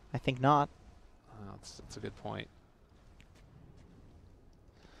 I think not. Oh, that's a good point.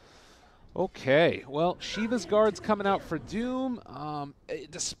 Okay, well, Shiva's guard's coming out for Doom.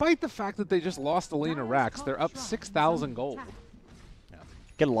 Despite the fact that they just lost a lane of racks, they're up 6,000 gold.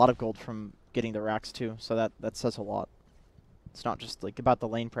 Get a lot of gold from getting the racks too, so that says a lot. It's not just like about the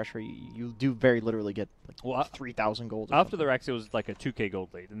lane pressure. You do very literally get like 3,000 gold. After the Rex, it was like a 2k gold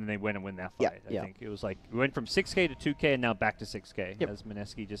lead, and then they went and win that Yeah, fight. yeah. I think it was like we went from 6k to 2k, and now back to 6k. Yep. As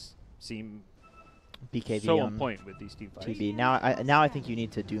Mineski just seemed BKB so on on point with these team fights. TB. Now I think you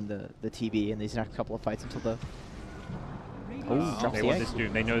need to Doom the TB in these next couple of fights until the. Oh, drops They the want egg. this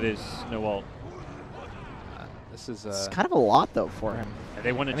Doom. They know there's no ult. This is It's kind of a lot though for him. And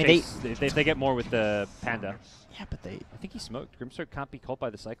they want to I mean, chase. They get more with the Panda. Yeah, but they. I think he smoked. Grimstroke can't be caught by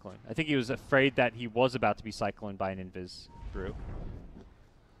the Cyclone. I think he was afraid that he was about to be Cycloned by an Invis brew.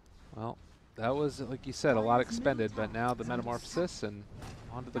 well, that was, like you said, a lot expended, but now the Metamorphosis and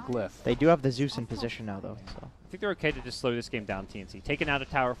onto the Glyph. They do have the Zeus in position now though. So. I think they're okay to just slow this game down, TNC. Taking out a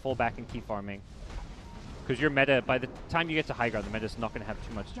tower, full back, and keep farming. Because your meta, by the time you get to high ground, the meta's not going to have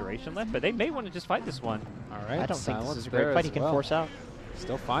too much duration left, but they may want to just fight this one. All right, I don't think this silence is a there great fight. as He can well. force out.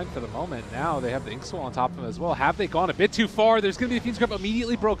 Still fine for the moment. Now they have the Inkswell on top of him as well. Have they gone a bit too far? There's going to be a Fiend's Grip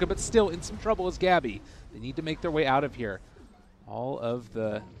immediately broken, but still in some trouble is Gabby. They need to make their way out of here. All of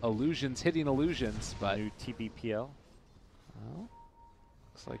the illusions hitting illusions, but New TBPL. well,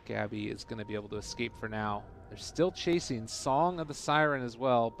 looks like Gabby is going to be able to escape for now. They're still chasing Song of the Siren as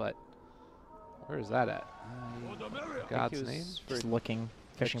well, but where is that at? God's name? Just looking,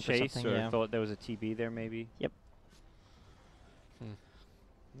 fishing for Chase, something. or Yeah. thought there was a TB there, maybe. Yep.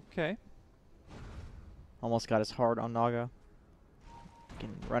 Okay. Almost got his heart on Naga.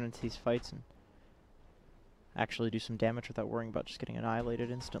 Can run into these fights and actually do some damage without worrying about just getting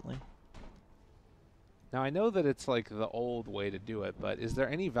annihilated instantly. Now I know that it's like the old way to do it, but is there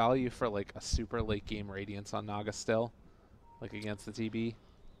any value for like a super late game Radiance on Naga still? Like against the TB?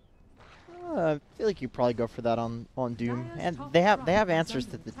 I feel like you probably go for that on Doom, and they have answers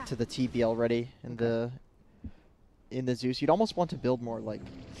to the TB already in the Zeus. You'd almost want to build more like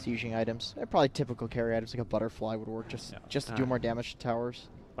sieging items. They're probably typical carry items like a butterfly would work just to do more damage to towers.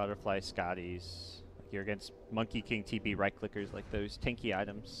 Butterfly, Scotties. Like you're against Monkey King TB right clickers, like those tanky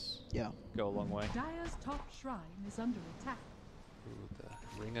items Yeah. go a long way. Dire's top shrine is under attack. Ooh,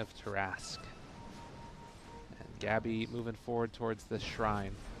 the Ring of Tarask. And Gabby moving forward towards the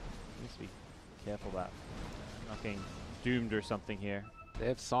shrine. Needs to be careful that I'm not getting doomed or something here. They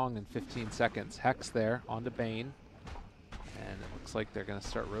have Song in 15 seconds. Hex there onto Bane. And it looks like they're going to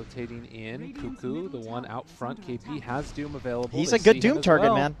start rotating in. Cuckoo, the one out front. KP has Doom available. He's They a good see him Doom as target,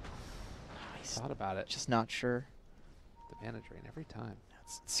 well. man. He's Thought about it. just not sure. The mana drain every time.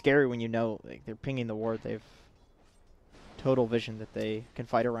 It's scary when you know like, they're pinging the ward. They've total vision that they can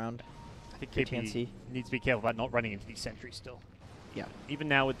fight around. I think For KP TNC. needs to be careful about not running into these sentries still. Yeah. Even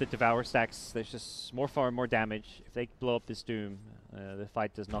now with the Devour stacks, there's just more far and more damage. If they blow up this Doom, the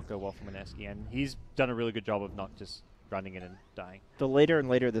fight does not go well for Mineski, and he's done a really good job of not just running in and dying. The later and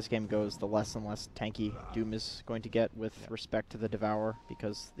later this game goes, the less and less tanky Doom is going to get with respect to the Devourer,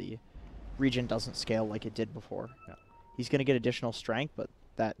 because the regen doesn't scale like it did before. Yeah. He's going to get additional strength, but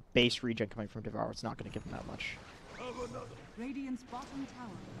that base regen coming from Devourer is not going to give him that much, Radiant's bottom tower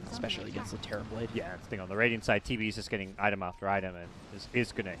is especially under against the attack. Terrorblade. Yeah, that's the thing on the Radiant side, TB is just getting item after item, and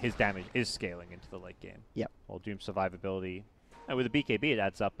his damage is scaling into the late game. Yep. While Doom's survivability, and with a BKB it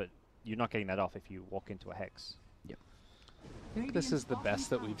adds up, but you're not getting that off if you walk into a Hex. I think this is the best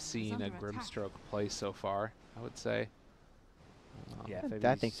that we've seen a Grimstroke play so far, I would say. Yeah,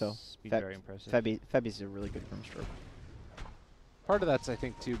 I think so. Febby's been Feb- very impressive. Febby's a really good Grimstroke. Part of that's, I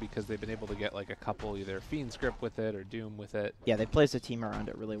think, too, because they've been able to get like a couple either Fiend's Grip with it or Doom with it. Yeah, they plays the team around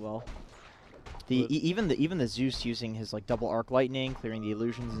it really well. The even the Zeus using his like double arc lightning, clearing the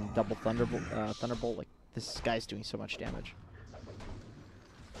illusions, and double thunderbolt. Like this guy's doing so much damage.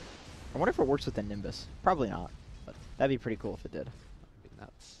 I wonder if it works with the Nimbus. Probably not, but that'd be pretty cool if it did. That'd be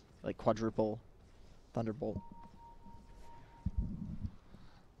nuts. Like quadruple thunderbolt.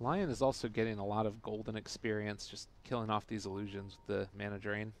 Lion is also getting a lot of golden experience, just killing off these illusions with the mana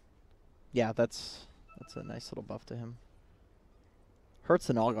drain. Yeah, that's a nice little buff to him. Hurts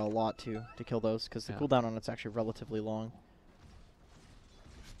the Naga a lot too to kill those because the Yeah. cooldown on it's actually relatively long.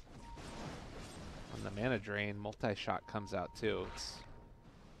 On the mana drain, multi-shot comes out too. It's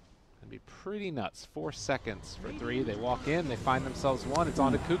gonna be pretty nuts. 4 seconds for 3. They walk in, they find themselves 1. It's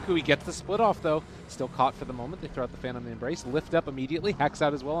on to Cuckoo. He gets the split off though. Still caught for the moment. They throw out the Phantom Embrace. Lift up immediately. Hacks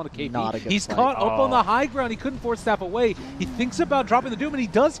out as well on a KP. Not a good He's fight. caught up on Oh. the high ground. He couldn't force staff away. He thinks about dropping the Doom, and he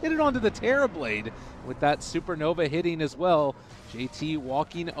does hit it onto the Terrorblade with that Supernova hitting as well. JT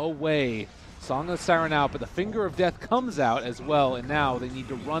walking away. Song of the Siren out, but the Finger of Death comes out as well, and now they need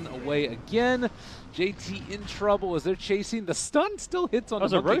to run away again. JT in trouble as they're chasing. The stun still hits on That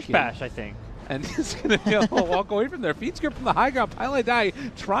was the a Monkey Roche King. bash, I think. And he's going to walk away from there. Feed script from the high ground. Pilot Die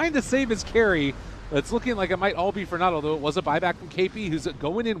trying to save his carry. It's looking like it might all be for naught, although it was a buyback from KP, who's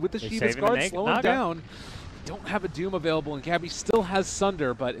going in with the They Shiva's saving the guard, slowing Naga. down. Don't have a Doom available, and Gabby still has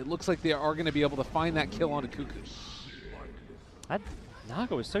Sunder, but it looks like they are going to be able to find that kill onto Cuckoo. That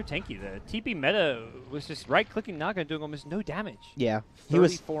Naga was so tanky. The TP meta was just right-clicking Naga and doing almost no damage. Yeah, he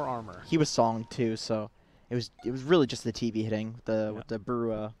was 34 armor. he was songed too, so it was really just the TB hitting Yeah. with the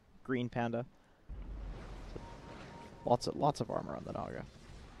brew green panda. Lots of armor on the Naga.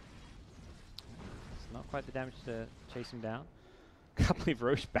 It's not quite the damage to chase him down. Can't believe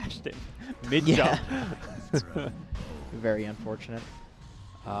Roche bashed him mid-jump. Very unfortunate.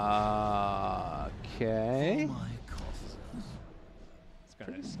 Okay. It's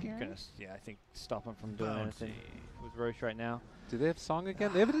gonna, Pretty scary. yeah, I think stop him from doing anything with Roche right now. Do they have Song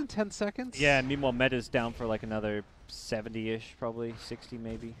again? They have it in 10 seconds? Yeah, meanwhile meta's down for like another 70-ish, probably 60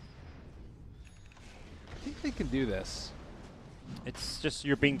 maybe. I think they can do this. It's just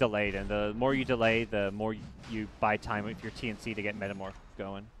you're being delayed, and the more you delay, the more you buy time with your TNC to get Metamorph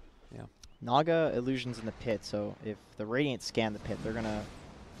going. Naga illusions in the pit, so if the Radiant scan the pit,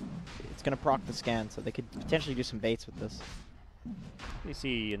 it's gonna proc the scan, so they could potentially do some baits with this. They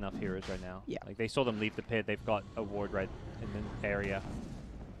see enough heroes right now. Yeah. Like they saw them leave the pit, they've got a ward right in the area.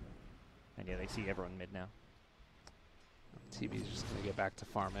 And yeah, they see everyone mid now. TB's just going to get back to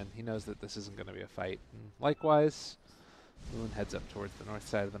farming. He knows that this isn't going to be a fight. And likewise, Moon heads up towards the north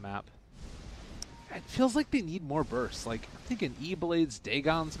side of the map. It feels like they need more bursts. Like, I'm thinking E-Blades,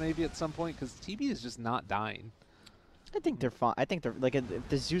 Dagons maybe at some point, because TB is just not dying. I think they're fine. I think they're like if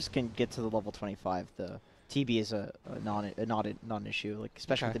the Zeus can get to the level 25, the TB is a non-issue. Like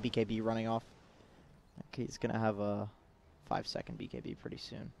especially Okay. with the BKB running off. Okay, he's gonna have a 5-second BKB pretty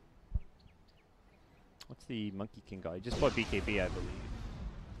soon. What's the Monkey King guy? He just bought BKB, I believe.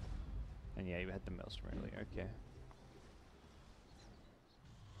 And yeah, you had the Maelstrom earlier. Okay.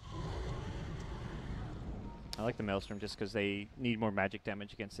 I like the Maelstrom just because they need more magic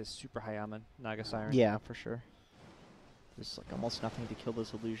damage against this super high armor Naga Siren. Yeah, for sure. There's like almost nothing to kill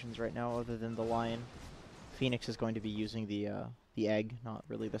those illusions right now other than the lion. Phoenix is going to be using the egg, not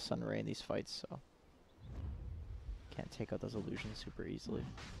really the sun ray in these fights, so can't take out those illusions super easily.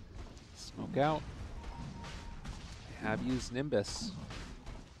 Smoke out. They have used Nimbus.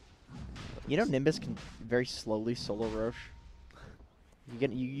 You know Nimbus can very slowly solo Roche.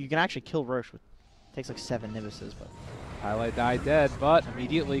 You can actually kill Roche with takes like 7 Nimbuses, but Highlight Die dead, but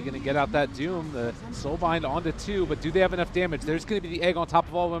immediately going to get out that Doom. The Soulbind onto 2, but do they have enough damage? There's going to be the egg on top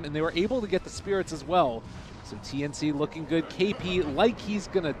of all of them, and they were able to get the spirits as well. So TNC looking good. KP like he's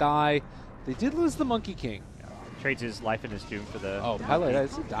going to die. They did lose the Monkey King. Trades his life and his doom for the. Oh, Highlight Die.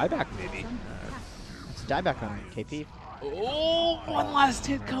 It's a dieback maybe. it's a dieback on KP. Oh, one last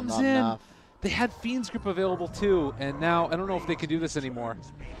hit comes Not in. enough. They had Fiend's Grip available too, and now I don't know if they can do this anymore.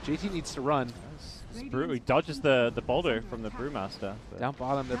 JT needs to run. He dodges the boulder from the Brewmaster. but Down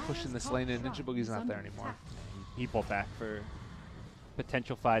bottom, they're pushing this lane, and Ninja Boogie's not there anymore. He pulled back for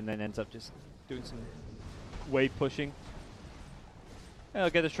potential fight and then ends up just doing some wave pushing. I'll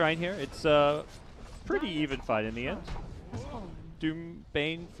get a shrine here. It's a pretty even fight in the end. Doom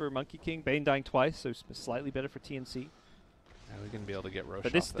Bane for Monkey King. Bane dying twice, so slightly better for TNC. Now we're going to be able to get Roche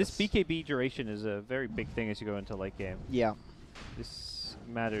But off this BKB duration is a very big thing as you go into late game. Yeah. This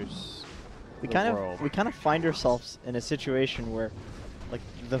matters. We the kind world. of find ourselves in a situation where like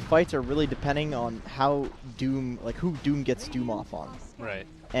the fights are really depending on how Doom who Doom gets Doom off on. Right.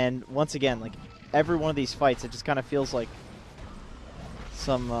 And once again, like every one of these fights, it just kind of feels like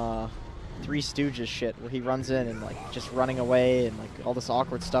some Three Stooges shit where he runs in and like just running away and like all this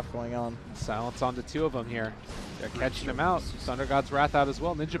awkward stuff going on. Silence onto 2 of them here. They're catching him out. Thunder God's Wrath out as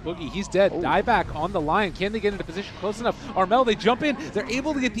well. Ninja Boogie, he's dead. Dieback on the line. Can they get into position close enough? Armel, they jump in. They're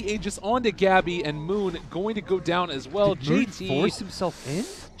able to get the Aegis onto Gabby, and Moon going to go down as well. Did Moon JT. force himself in?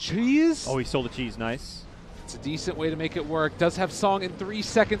 Cheese. Oh, he stole the cheese. Nice. It's a decent way to make it work. Does have Song in 3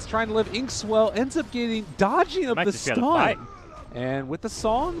 seconds. Trying to live Inkswell. Ends up dodging of Might the just be able to fight. stun. And with the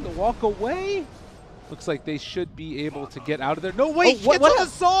song, the walk away, looks like they should be able to get out of there. No, wait, Oh, it's on the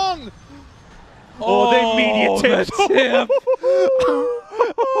song! Oh, they media tipped.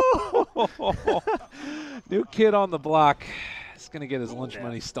 New kid on the block is going to get his lunch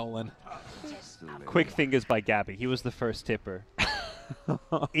money stolen. Quick fingers by Gabby. He was the first tipper.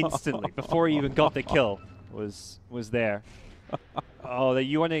 Instantly, before he even got the kill, was there. Oh, that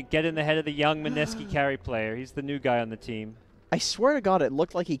you want to get in the head of the young Mineski carry player. He's the new guy on the team. I swear to God, it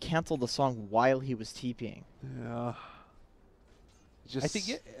looked like he canceled the song while he was TPing. Yeah. Just I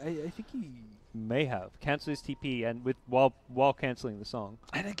think he may have canceled his TP and while canceling the song.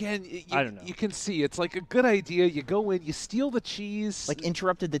 And again, I don't know. You can see it's like a good idea. You go in, you steal the cheese. Like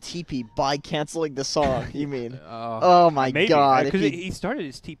interrupted the TP by canceling the song. You mean? Oh, Oh my Maybe, God! If because he- he started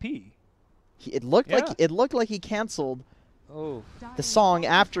his TP. it looked Yeah. like he canceled oh. the song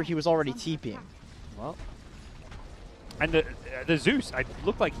after he was already TPing. Well, and the Zeus, I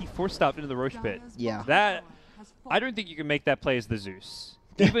looked like he force stopped into the Roche pit. Yeah. That I don't think you can make that play as the Zeus.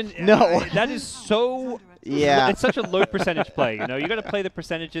 Even No. that is so. Yeah. It's such a low percentage play. You know, you got to play the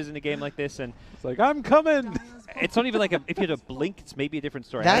percentages in a game like this, and It's like, I'm coming. it's not even like if you had a blink, it's maybe a different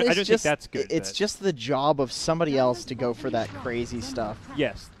story. That I is don't just, think that's good. It's but just the job of somebody else to go for that crazy stuff.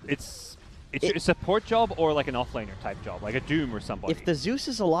 yes, it's a support job or like an offlaner type job, like a Doom or somebody. If the Zeus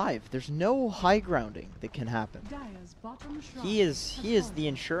is alive, there's no high grounding that can happen. He is the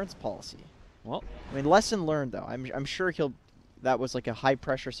insurance policy. well, I mean, lesson learned though. I'm sure that was like a high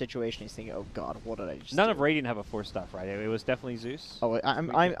pressure situation. He's thinking, oh God, what did I just none do? of Radiant have a force stuff, right? It was definitely Zeus. Oh,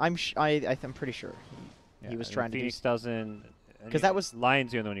 I'm pretty sure he was trying to do. Phoenix doesn't. 'Cause that was-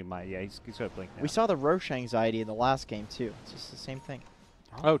 Lions the only one who might. Yeah, he's got a blink now. We saw the Roche anxiety in the last game too. It's just the same thing.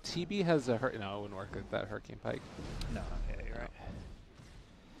 Oh, TB has a no, it wouldn't work with that Hurricane Pike. No, yeah, you're right.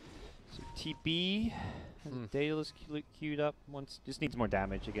 So TB, Daedalus queued up. Just needs more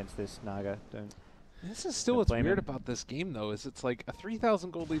damage against this Naga. Don't. This is still Don't what's blame weird him. about this game, though, is it's like a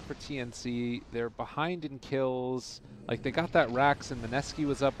 3,000 gold lead for TNC. They're behind in kills. Like, they got that Rax, and Mineski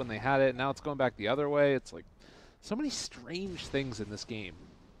was up when they had it. Now it's going back the other way. It's like so many strange things in this game.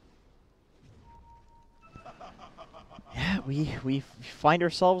 Yeah, we find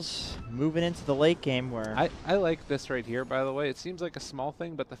ourselves moving into the late game where I like this right here, by the way. It seems like a small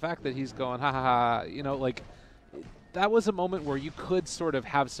thing, but the fact that he's going, ha ha ha, you know, like, that was a moment where you could sort of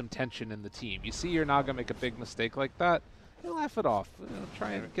have some tension in the team. You see your Naga make a big mistake like that, you laugh it off. You know,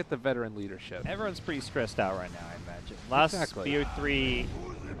 try and get the veteran leadership. Everyone's pretty stressed out right now, I imagine. Last Exactly. BO3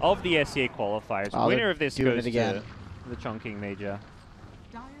 of the SCA qualifiers. Oh, Winner they're of this doing goes it again. to the Chongqing Major.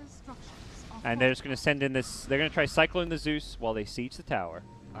 And they're just going to send in this. They're going to try cycling the Zeus while they siege the tower.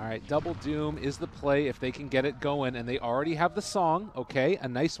 All right, Double Doom is the play if they can get it going, and they already have the song, okay? A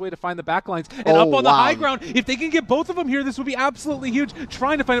nice way to find the backlines. And Oh, up on the wow. high ground, if they can get both of them here, this would be absolutely huge.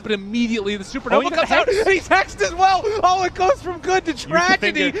 Trying to find it, but immediately the Oh, Supernova you got comes out, Hex. and he's hexed as well. Oh, it goes from good to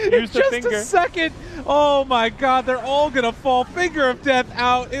tragedy finger. in Use the just finger. a second. Oh, my God, they're all going to fall. Finger of Death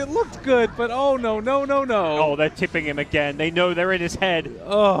out. It looked good, but oh, no, no, no, no. Oh, they're tipping him again. They know they're in his head.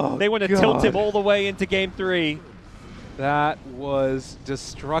 Oh, They want to tilt him God. all the way into Game 3. That was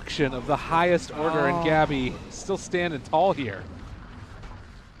destruction of the highest order, and Gabby still standing tall here.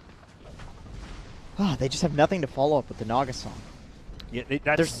 they just have nothing to follow up with the Naga song. Yeah,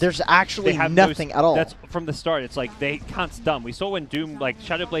 There's actually they have no nothing at all. That's from the start. It's like they can't stun. We saw when Doom, like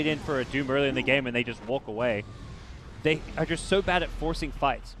Shadowblade in for a Doom early in the game and they just walk away. They are just so bad at forcing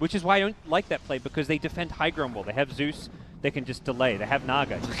fights, which is why I don't like that play, because they defend high ground well. They have Zeus, they can just delay. They have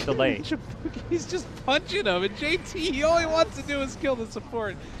Naga, just delay. He's just punching him, and JT, he all he wants to do is kill the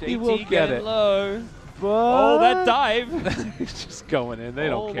support. He will JT get getting it. low. But Oh, that dive! He's just going in. They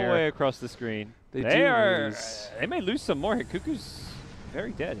all don't the way care. across the screen. They They do are. lose. They may lose some more. Hikuku's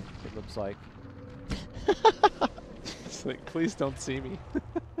very dead. It looks like. It's like, please don't see me.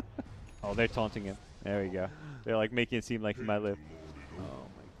 Oh, they're taunting him. There we go. They're like making it seem like he might live. Oh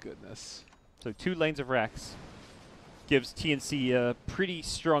my goodness. So 2 lanes of Rax gives TNC a pretty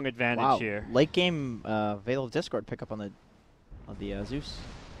strong advantage wow. here. Late game Veil of Discord pick up on the Zeus.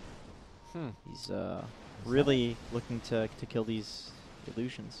 He's really looking to kill these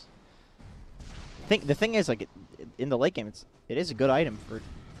illusions. The thing is, like, in the late game, it is a good item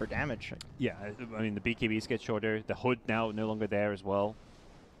for damage. Yeah, I mean the BKBs get shorter. The hood now no longer there as well.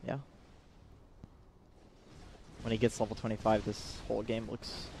 Yeah. When he gets level 25, this whole game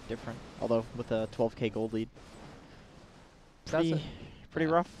looks different. Although with a 12k gold lead, pretty yeah.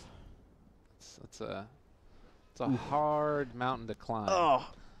 rough. It's a hard mountain to climb. Oh.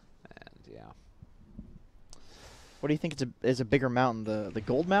 And yeah. What do you think is a bigger mountain, the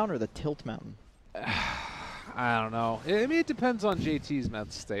gold mountain or the tilt mountain? I don't know. I mean, it depends on JT's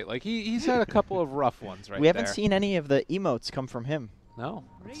mental state. Like, he's had a couple of rough ones right We haven't there. seen any of the emotes come from him. No,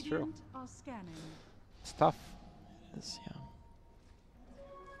 that's true. Radiant are scanning. It's tough. Yeah.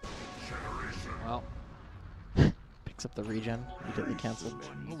 Well, Picks up the regen. Immediately canceled.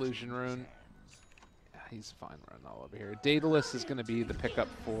 Illusion Rune. Yeah, he's fine running all over here. Daedalus is going to be the pickup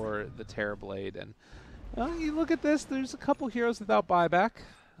for the Terrorblade. And you look at this, there's a couple heroes without buyback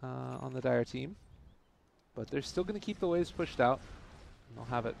on the Dire team. But they're still going to keep the waves pushed out. And they'll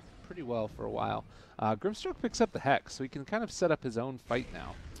have it pretty well for a while. Grimstroke picks up the Hex, so he can kind of set up his own fight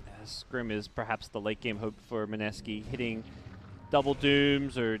now. Grim is perhaps the late game hope for Mineski, hitting double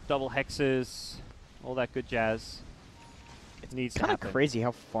Dooms or double Hexes, all that good jazz. It needs to Kind happen. of crazy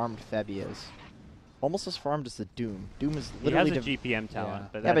how farmed Febby is. Almost as farmed as the Doom. Doom is He has literally a GPM talent,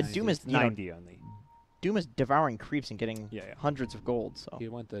 but Yeah, but that's Doom is, you know, 90 only. Doom is devouring creeps and getting Yeah, yeah. hundreds of gold. So He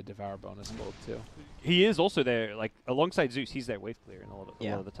went the Devour bonus gold, too. He is also there, like, alongside Zeus, he's there wave clear a lot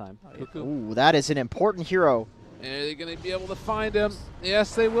of the time. ooh, that is an important hero. Are they going to be able to find him?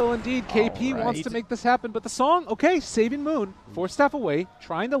 Yes, they will indeed. KP wants right. to make this happen, but the song, okay, Saving Moon, 4 staff away,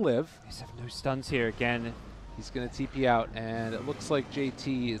 trying to live. He's have no stuns here again. He's going to TP out, and it looks like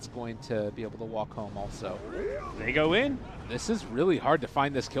JT is going to be able to walk home also. They go in. This is really hard to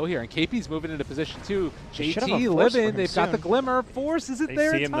find this kill here, and KP's moving into position too. They should have JT a Force for living, him they've got the soon. Glimmer. Force, is it They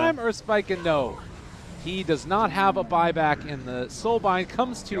there see in him, time though. or a spike? And no. He does not have a buyback in the Soulbind,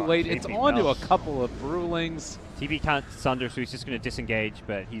 comes too late. It's KP onto a melts. couple of Brewlings. TB can't sunder, so he's just going to disengage,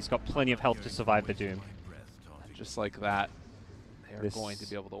 but he's got plenty of health to survive the Doom. And just like that, they're This- going to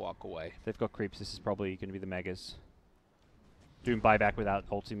be able to walk away. If they've got creeps, this is probably going to be the Megas. Doom buyback without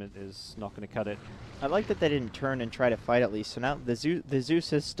ultimate is not going to cut it. I like that they didn't turn and try to fight at least. So now the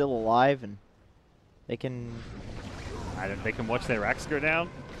Zeus is still alive, and they can. They can watch their racks go down.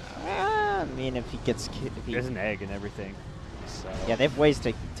 I mean, if he gets, There's an egg and everything. So yeah, they have ways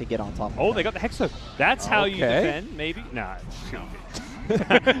to get on top. Oh, of they that. got the Hexo. That's how you Okay. defend, maybe? Nah.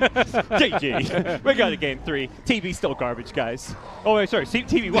 GG. We got a game 3. TB still garbage, guys. Oh, wait, sorry.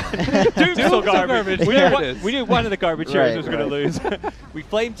 TB won. Doom's still garbage. We, There knew it is. we knew one of the garbage heroes Right, was going to right. lose. We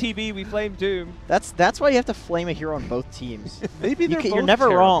flame TB, we flame Doom. That's why you have to flame a hero on both teams. Maybe they're you're both never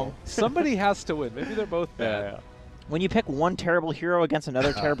terrible. wrong. Somebody has to win. Maybe they're both bad. When you pick one terrible hero against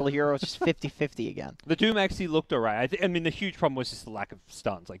another terrible hero, it's just 50-50 again. The Doom actually looked alright. I mean, the huge problem was just the lack of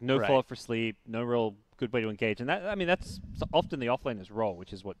stuns. Like, no Right. follow-up for sleep, no real good way to engage. And that, I mean, that's often the offlaner's role,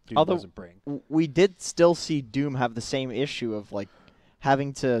 which is what Doom Although doesn't bring. We did still see Doom have the same issue of like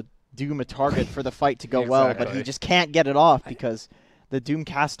having to Doom a target for the fight to go well, but he Exactly. just can't get it off because the Doom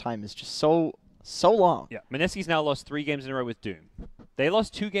cast time is just so long. Yeah, Mineski's now lost 3 games in a row with Doom. They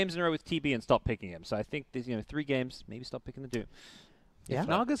lost 2 games in a row with TB and stopped picking him. So I think there's 3 games, maybe stop picking the Doom. Yeah. If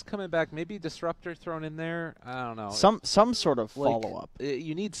Naga's coming back, maybe Disruptor thrown in there. I don't know. Some sort of Like, follow up.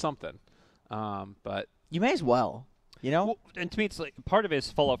 You need something. But You may as well. You know? Well, and to me, it's like part of it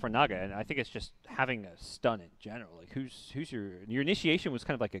is follow up for Naga, and I think it's just having a stun in general. Like, who's your initiation was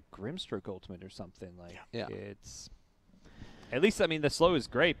kind of like a Grimstroke ultimate or something. Like, Yeah. it's at least, I mean, the slow is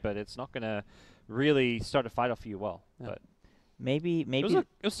great, but it's not gonna really start a fight off for you well. Yeah. But Maybe it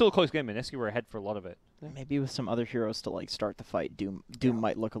was still a close game. Mineski were ahead for a lot of it. maybe with some other heroes to like start the fight, Doom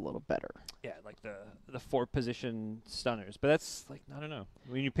might look a little better. Yeah, like the 4 position stunners. But that's like, I don't know.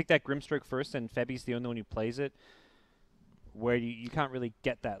 When you pick that Grimstroke first and Febby's the only one who plays it, where you can't really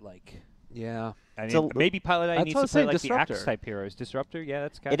get that, like, yeah. I mean, So- maybe Pilot Eye That's needs what I to was play saying, like the Disruptor. Axe type heroes. Disruptor, yeah,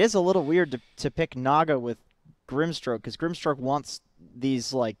 that's It is a little weird to pick Naga with Grimstroke because Grimstroke wants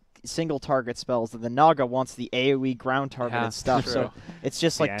these like single target spells and the Naga wants the AoE ground target Yeah, and stuff. true. So it's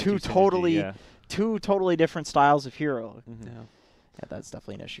just The like two anti-synergy, totally different styles of hero. Mhm. Yeah. Yeah, that's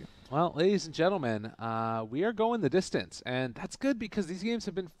definitely an issue. Well, ladies and gentlemen, we are going the distance, and that's good because these games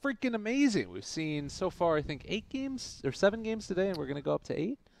have been freaking amazing. We've seen so far, I think, 8 games or 7 games today, and we're going to go up to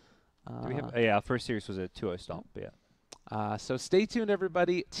 8. Do we have, yeah, first series was a 2-0 stomp, yeah. So stay tuned,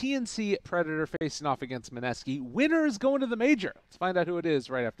 everybody. TNC Predator facing off against Mineski. Winner is going to the major. Let's find out who it is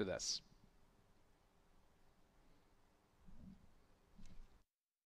right after this.